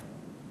from him.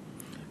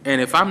 And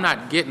if I'm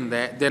not getting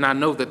that, then I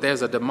know that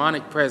there's a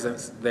demonic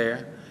presence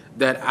there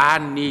that I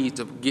need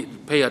to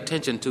pay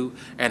attention to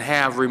and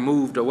have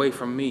removed away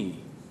from me.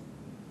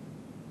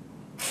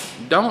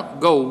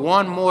 Don't go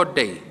one more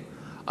day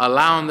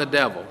allowing the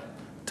devil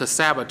to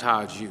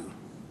sabotage you,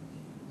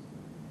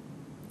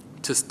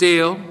 to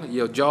steal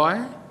your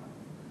joy,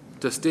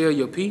 to steal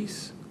your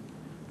peace,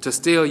 to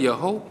steal your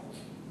hope,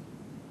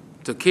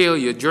 to kill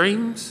your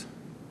dreams,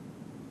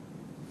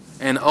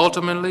 and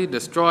ultimately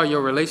destroy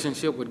your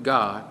relationship with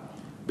God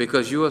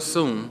because you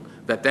assume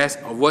that that's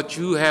what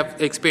you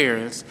have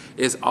experienced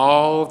is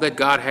all that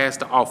God has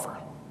to offer.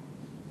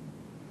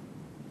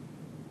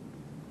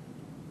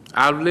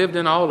 I've lived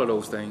in all of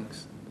those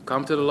things.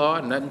 Come to the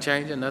Lord, nothing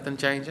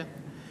changing.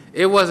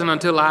 It wasn't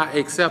until I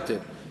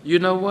accepted, you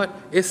know what?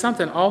 It's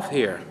something off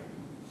here.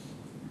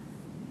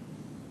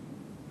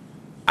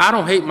 I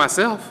don't hate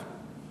myself.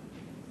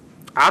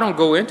 I don't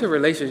go into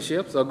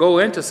relationships or go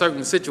into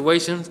certain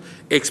situations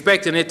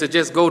expecting it to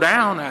just go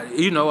down.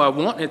 I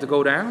want it to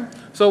go down.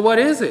 So what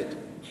is it?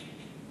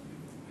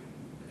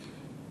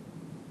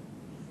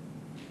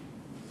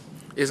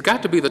 It's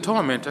got to be the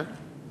tormentor.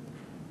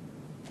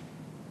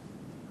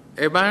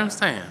 Everybody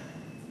understand?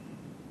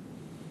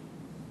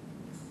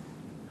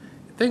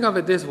 Think of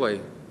it this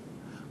way.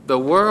 The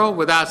world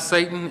without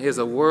Satan is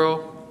a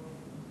world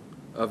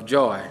of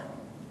joy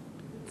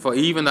for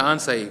even the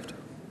unsaved.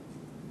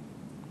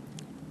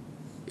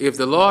 If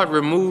the Lord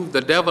removed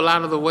the devil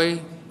out of the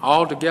way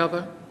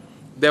altogether,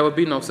 there would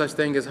be no such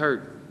thing as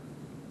hurt.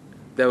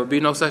 There would be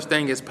no such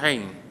thing as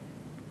pain.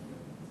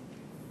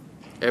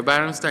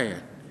 Everybody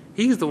understand?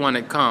 He's the one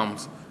that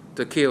comes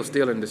to kill,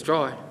 steal, and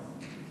destroy.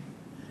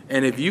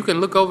 And if you can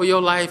look over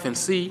your life and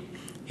see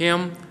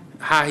him,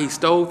 how he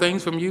stole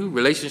things from you,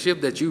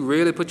 relationship that you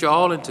really put your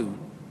all into,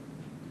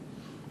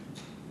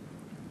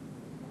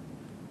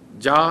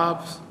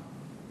 jobs,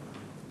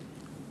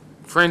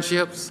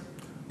 friendships,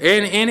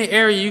 in any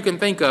area you can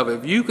think of,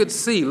 if you could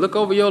look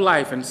over your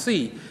life and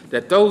see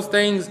that those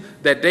things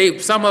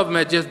that some of them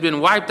had just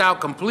been wiped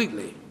out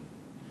completely,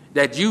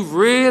 that you've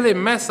really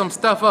messed some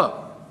stuff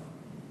up,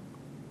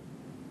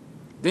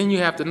 then you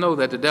have to know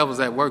that the devil's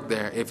at work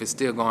there if it's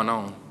still going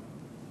on.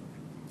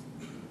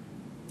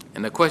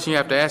 And the question you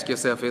have to ask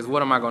yourself is,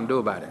 what am I going to do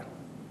about it?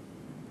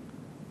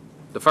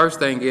 The first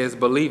thing is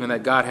believing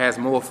that God has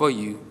more for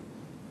you,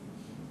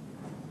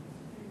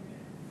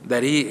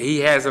 that he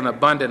has an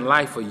abundant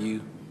life for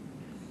you.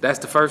 That's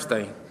the first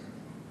thing.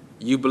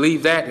 You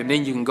believe that, and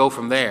then you can go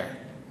from there.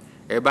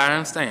 Everybody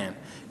understand?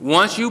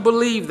 Once you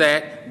believe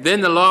that,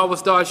 then the Lord will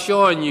start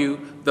showing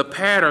you the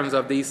patterns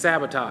of these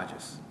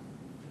sabotages.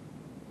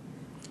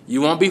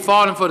 You won't be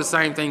falling for the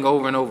same thing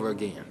over and over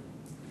again.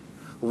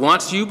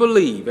 Once you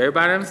believe,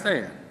 everybody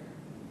understand?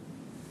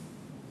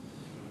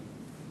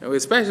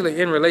 Especially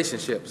in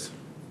relationships.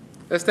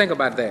 Let's think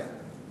about that.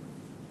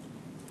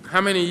 How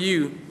many of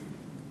you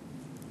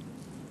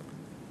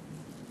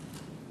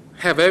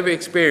have ever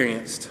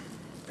experienced,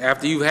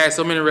 after you've had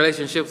so many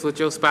relationships with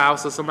your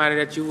spouse or somebody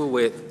that you were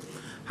with,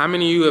 how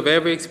many of you have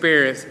ever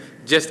experienced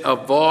just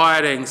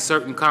avoiding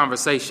certain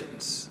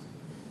conversations?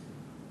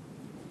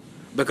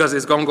 Because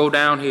it's going to go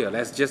downhill.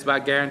 That's just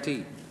about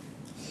guaranteed.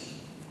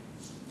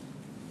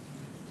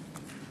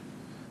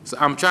 So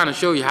I'm trying to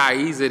show you how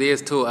easy it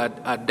is to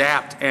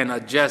adapt and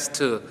adjust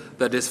to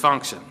the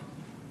dysfunction,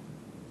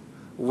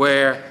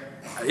 where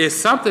it's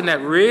something that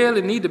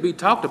really need to be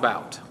talked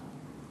about.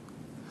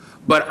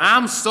 But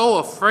I'm so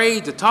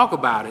afraid to talk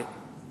about it.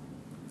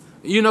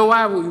 You know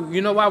why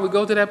we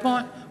go to that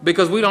point?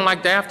 Because we don't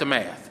like the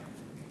aftermath.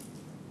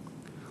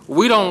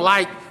 We don't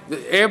like,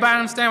 everybody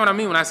understand what I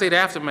mean when I say the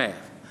aftermath?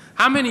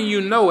 How many of you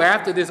know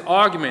after this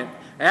argument,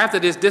 after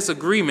this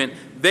disagreement,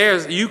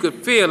 you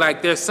could feel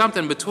like there's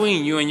something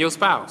between you and your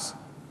spouse?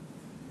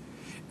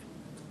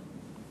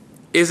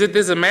 Is it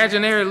this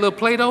imaginary little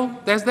Play-Doh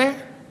that's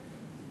there?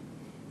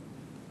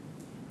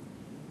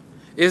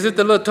 Is it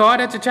the little toy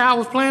that your child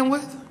was playing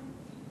with?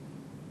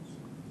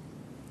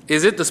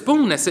 Is it the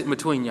spoon that's sitting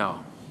between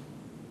y'all?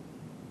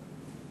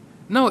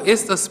 No,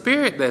 it's the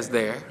spirit that's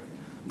there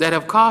that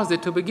have caused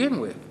it to begin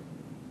with.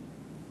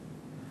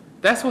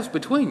 That's what's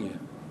between you.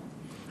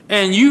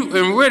 And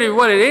really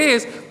what it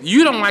is,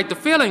 you don't like the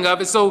feeling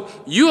of it, so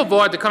you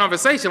avoid the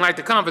conversation like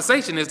the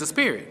conversation is the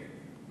spirit.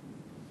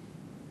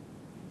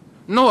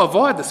 No,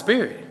 avoid the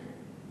spirit.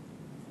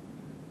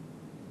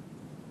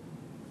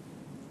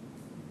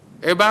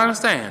 Everybody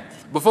understand?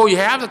 Before you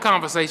have the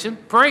conversation,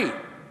 pray.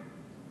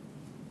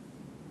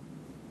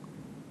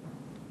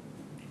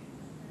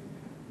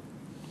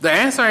 The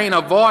answer ain't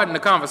avoiding the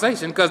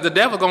conversation, because the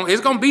devil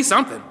it's going to be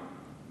something.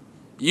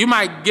 You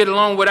might get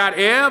along without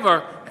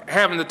ever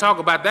having to talk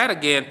about that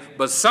again,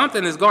 but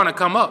something is going to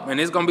come up, and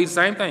it's going to be the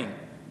same thing.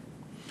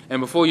 And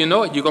before you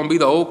know it, you're going to be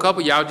the old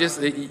couple.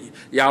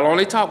 Y'all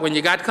only talk when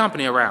you got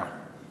company around,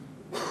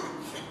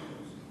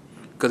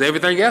 because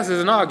everything else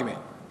is an argument.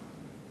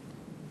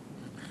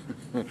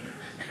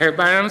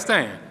 Everybody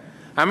understand?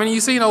 How many of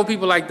you seen old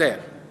people like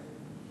that?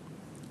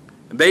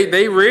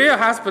 They real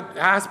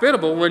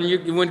hospitable when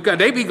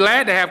they be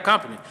glad to have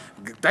company.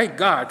 Thank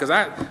God, because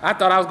I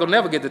thought I was gonna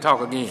never get to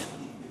talk again.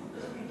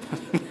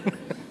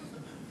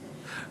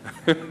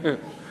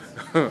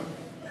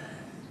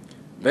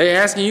 They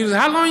asking you,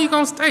 how long you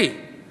gonna stay?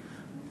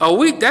 A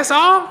week, that's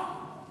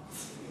all?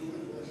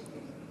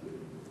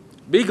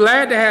 Be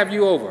glad to have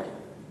you over.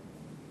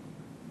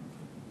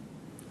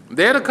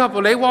 They're the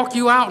couple, they walk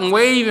you out and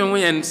wave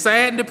and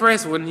sad and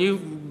depressed when you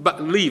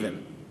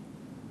leaving.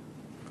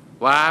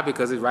 Why?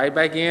 Because it's right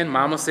back in,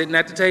 mama's sitting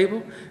at the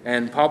table,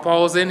 and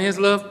Pawpaw's in his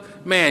little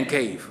man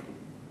cave,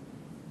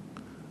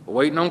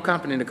 waiting on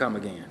company to come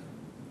again.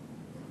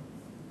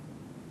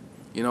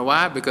 You know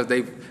why? Because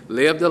they've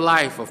lived a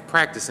life of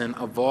practicing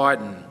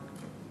avoiding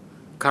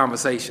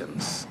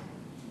conversations.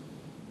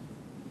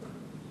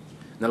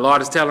 The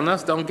Lord is telling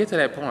us, don't get to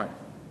that point.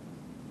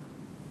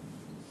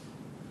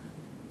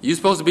 You're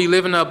supposed to be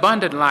living an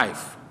abundant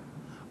life.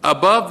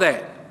 Above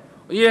that,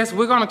 yes,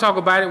 we're going to talk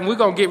about it, and we're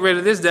going to get rid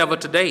of this devil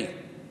today.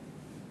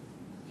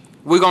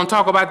 We're going to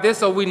talk about this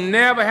so we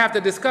never have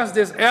to discuss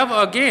this ever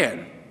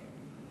again.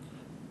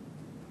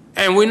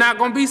 And we're not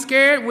going to be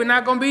scared. We're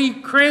not going to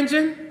be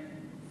cringing.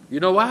 You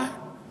know why?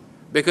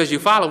 Because you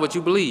follow what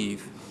you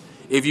believe.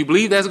 If you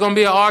believe there's going to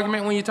be an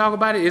argument when you talk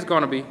about it, it's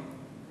going to be.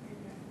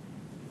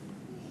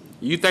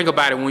 You think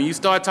about it. When you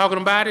start talking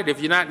about it, if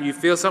you're not, you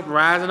feel something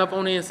rising up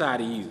on the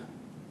inside of you.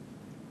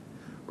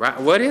 Right?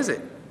 What is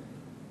it?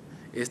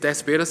 It's that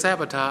spirit of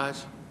sabotage.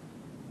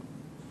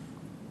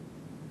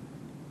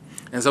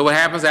 And so what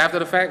happens after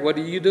the fact? What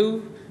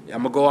do? I'm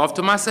going to go off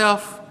to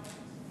myself.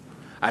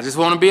 I just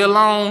want to be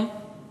alone.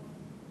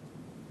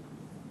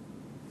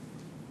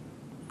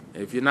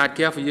 If you're not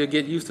careful, you'll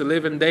get used to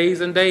living days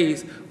and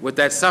days with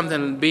that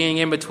something being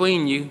in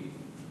between you.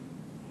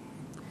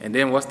 And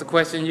then what's the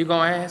question you're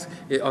going to ask?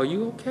 Are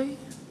you okay?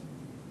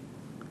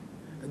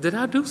 Did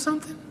I do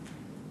something?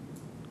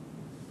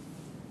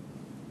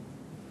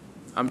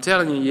 I'm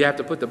telling you, you have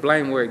to put the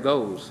blame where it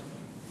goes.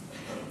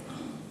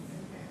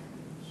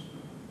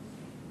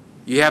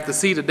 You have to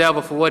see the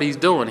devil for what he's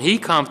doing. He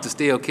comes to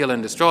steal, kill,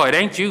 and destroy. It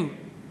ain't you.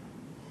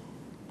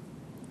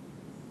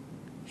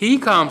 He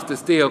comes to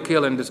steal,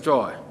 kill, and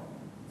destroy.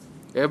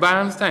 Everybody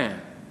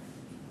understand?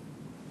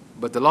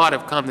 But the Lord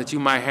have come that you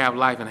might have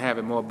life and have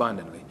it more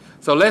abundantly.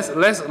 So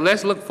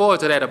let's look forward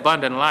to that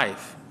abundant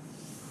life.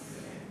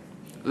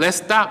 Let's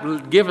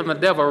stop giving the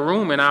devil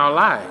room in our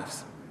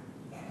lives.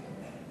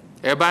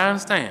 Everybody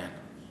understand?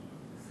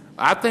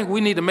 I think we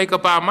need to make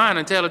up our mind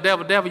and tell the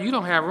devil, you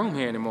don't have room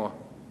here anymore.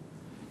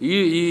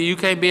 You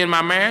can't be in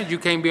my marriage. You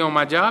can't be on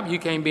my job. You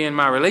can't be in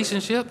my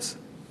relationships.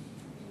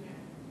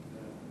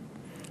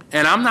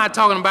 And I'm not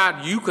talking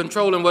about you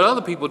controlling what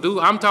other people do.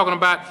 I'm talking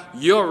about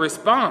your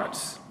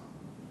response.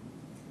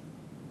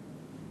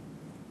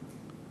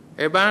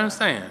 Everybody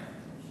understand?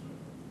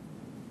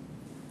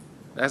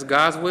 That's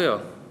God's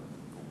will.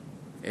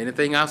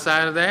 Anything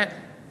outside of that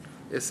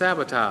is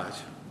sabotage.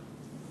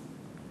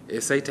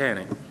 It's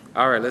satanic.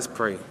 All right, let's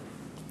pray.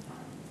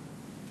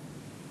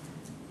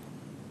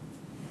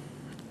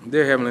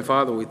 Dear Heavenly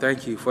Father, we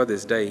thank you for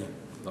this day,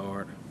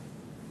 Lord.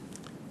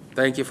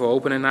 Thank you for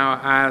opening our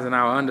eyes and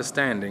our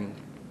understanding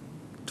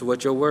to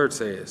what your word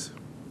says.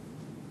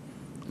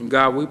 And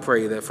God, we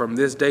pray that from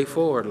this day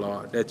forward,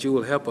 Lord, that you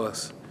will help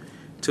us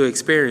to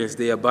experience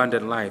the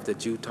abundant life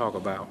that you talk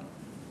about.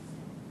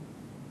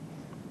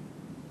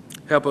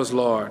 Help us,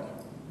 Lord,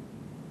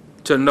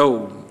 to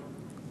know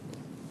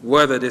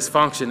where the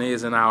dysfunction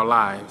is in our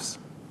lives.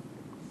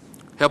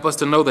 Help us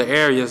to know the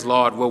areas,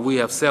 Lord, where we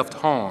have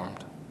self-harmed.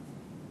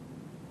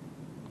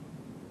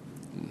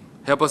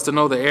 Help us to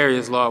know the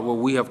areas, Lord, where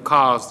we have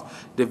caused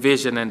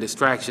division and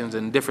distractions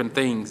and different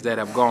things that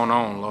have gone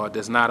on, Lord,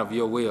 that's not of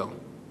your will.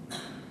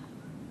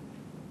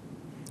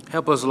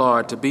 Help us,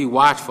 Lord, to be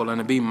watchful and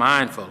to be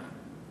mindful,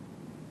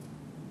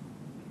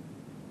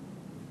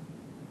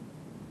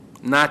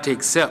 not to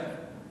accept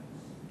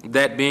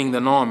that being the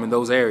norm in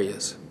those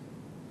areas.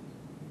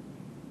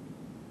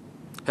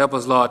 Help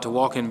us, Lord, to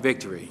walk in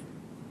victory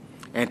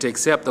and to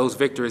accept those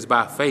victories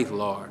by faith,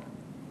 Lord.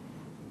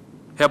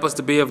 Help us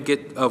to be of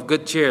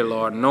good cheer,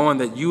 Lord, knowing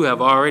that you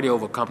have already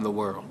overcome the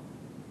world.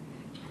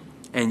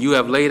 And you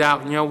have laid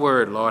out in your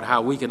word, Lord,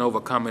 how we can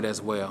overcome it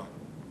as well.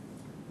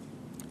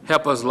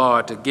 Help us,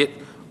 Lord, to get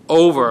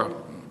over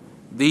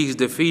these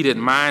defeated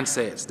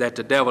mindsets that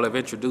the devil have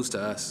introduced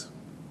to us.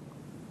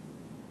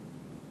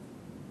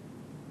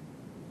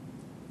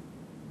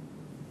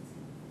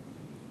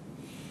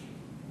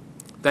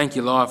 Thank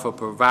you, Lord, for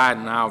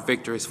providing our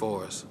victories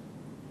for us.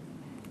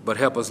 But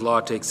help us,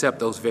 Lord, to accept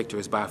those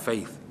victories by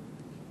faith.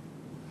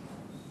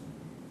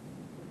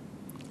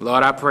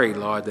 Lord, I pray,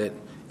 Lord, that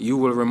you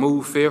will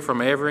remove fear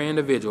from every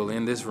individual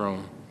in this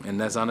room, and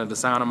that's under the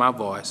sound of my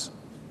voice.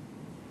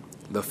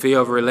 The fear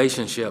of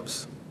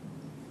relationships,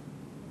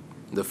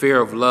 the fear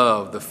of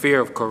love, the fear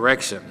of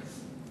correction.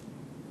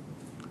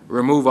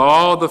 Remove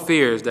all the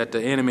fears that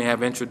the enemy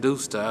have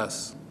introduced to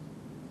us.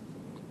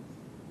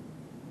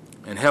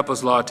 And help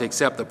us, Lord, to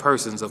accept the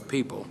persons of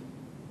people.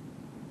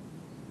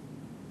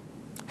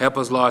 Help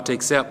us, Lord, to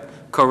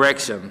accept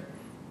correction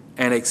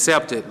and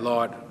accept it,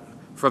 Lord,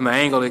 from the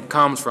angle it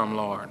comes from,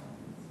 Lord.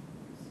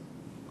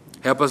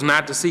 Help us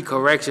not to see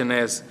correction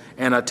as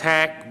an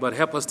attack, but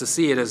help us to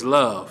see it as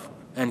love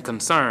and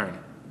concern.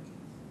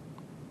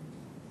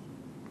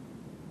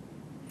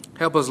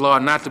 Help us,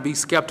 Lord, not to be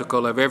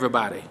skeptical of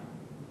everybody.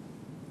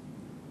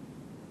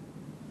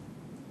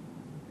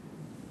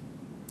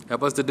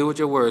 Help us to do what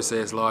your word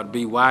says, Lord.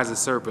 Be wise as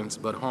serpents,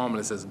 but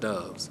harmless as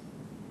doves.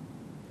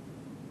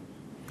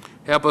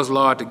 Help us,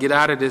 Lord, to get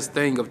out of this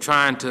thing of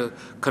trying to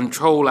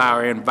control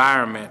our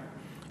environment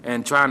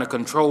and trying to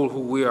control who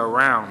we are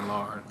around,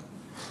 Lord,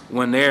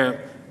 when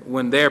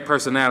their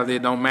personality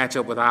don't match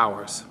up with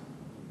ours.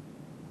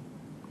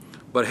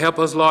 But help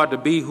us, Lord, to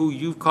be who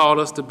you've called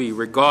us to be,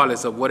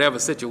 regardless of whatever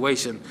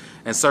situation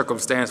and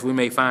circumstance we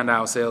may find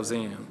ourselves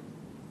in.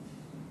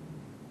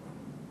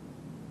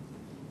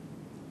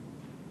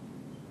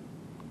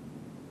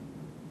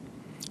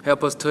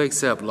 Help us to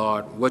accept,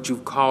 Lord, what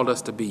you've called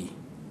us to be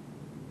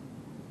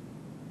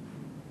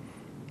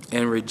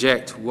and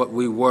reject what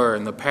we were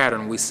and the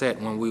pattern we set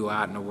when we were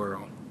out in the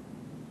world.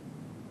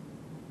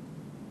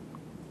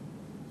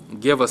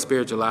 Give us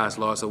spiritual eyes,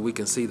 Lord, so we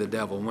can see the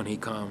devil when he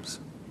comes,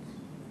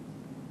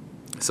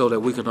 so that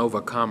we can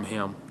overcome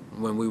him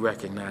when we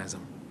recognize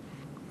him.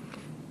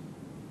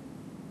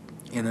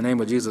 In the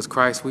name of Jesus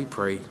Christ, we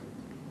pray.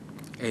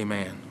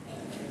 Amen.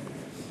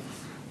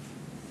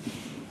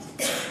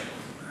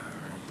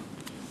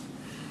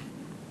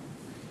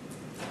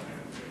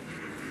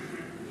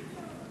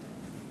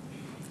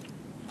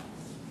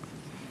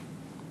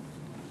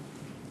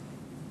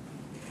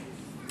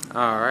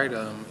 All right,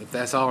 if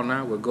that's all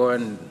now, we'll go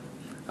ahead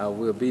and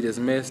we'll be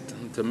dismissed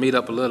to meet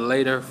up a little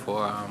later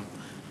for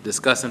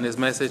discussing this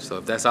message. So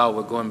if that's all,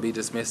 we're going to be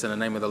dismissed in the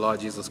name of the Lord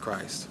Jesus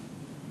Christ.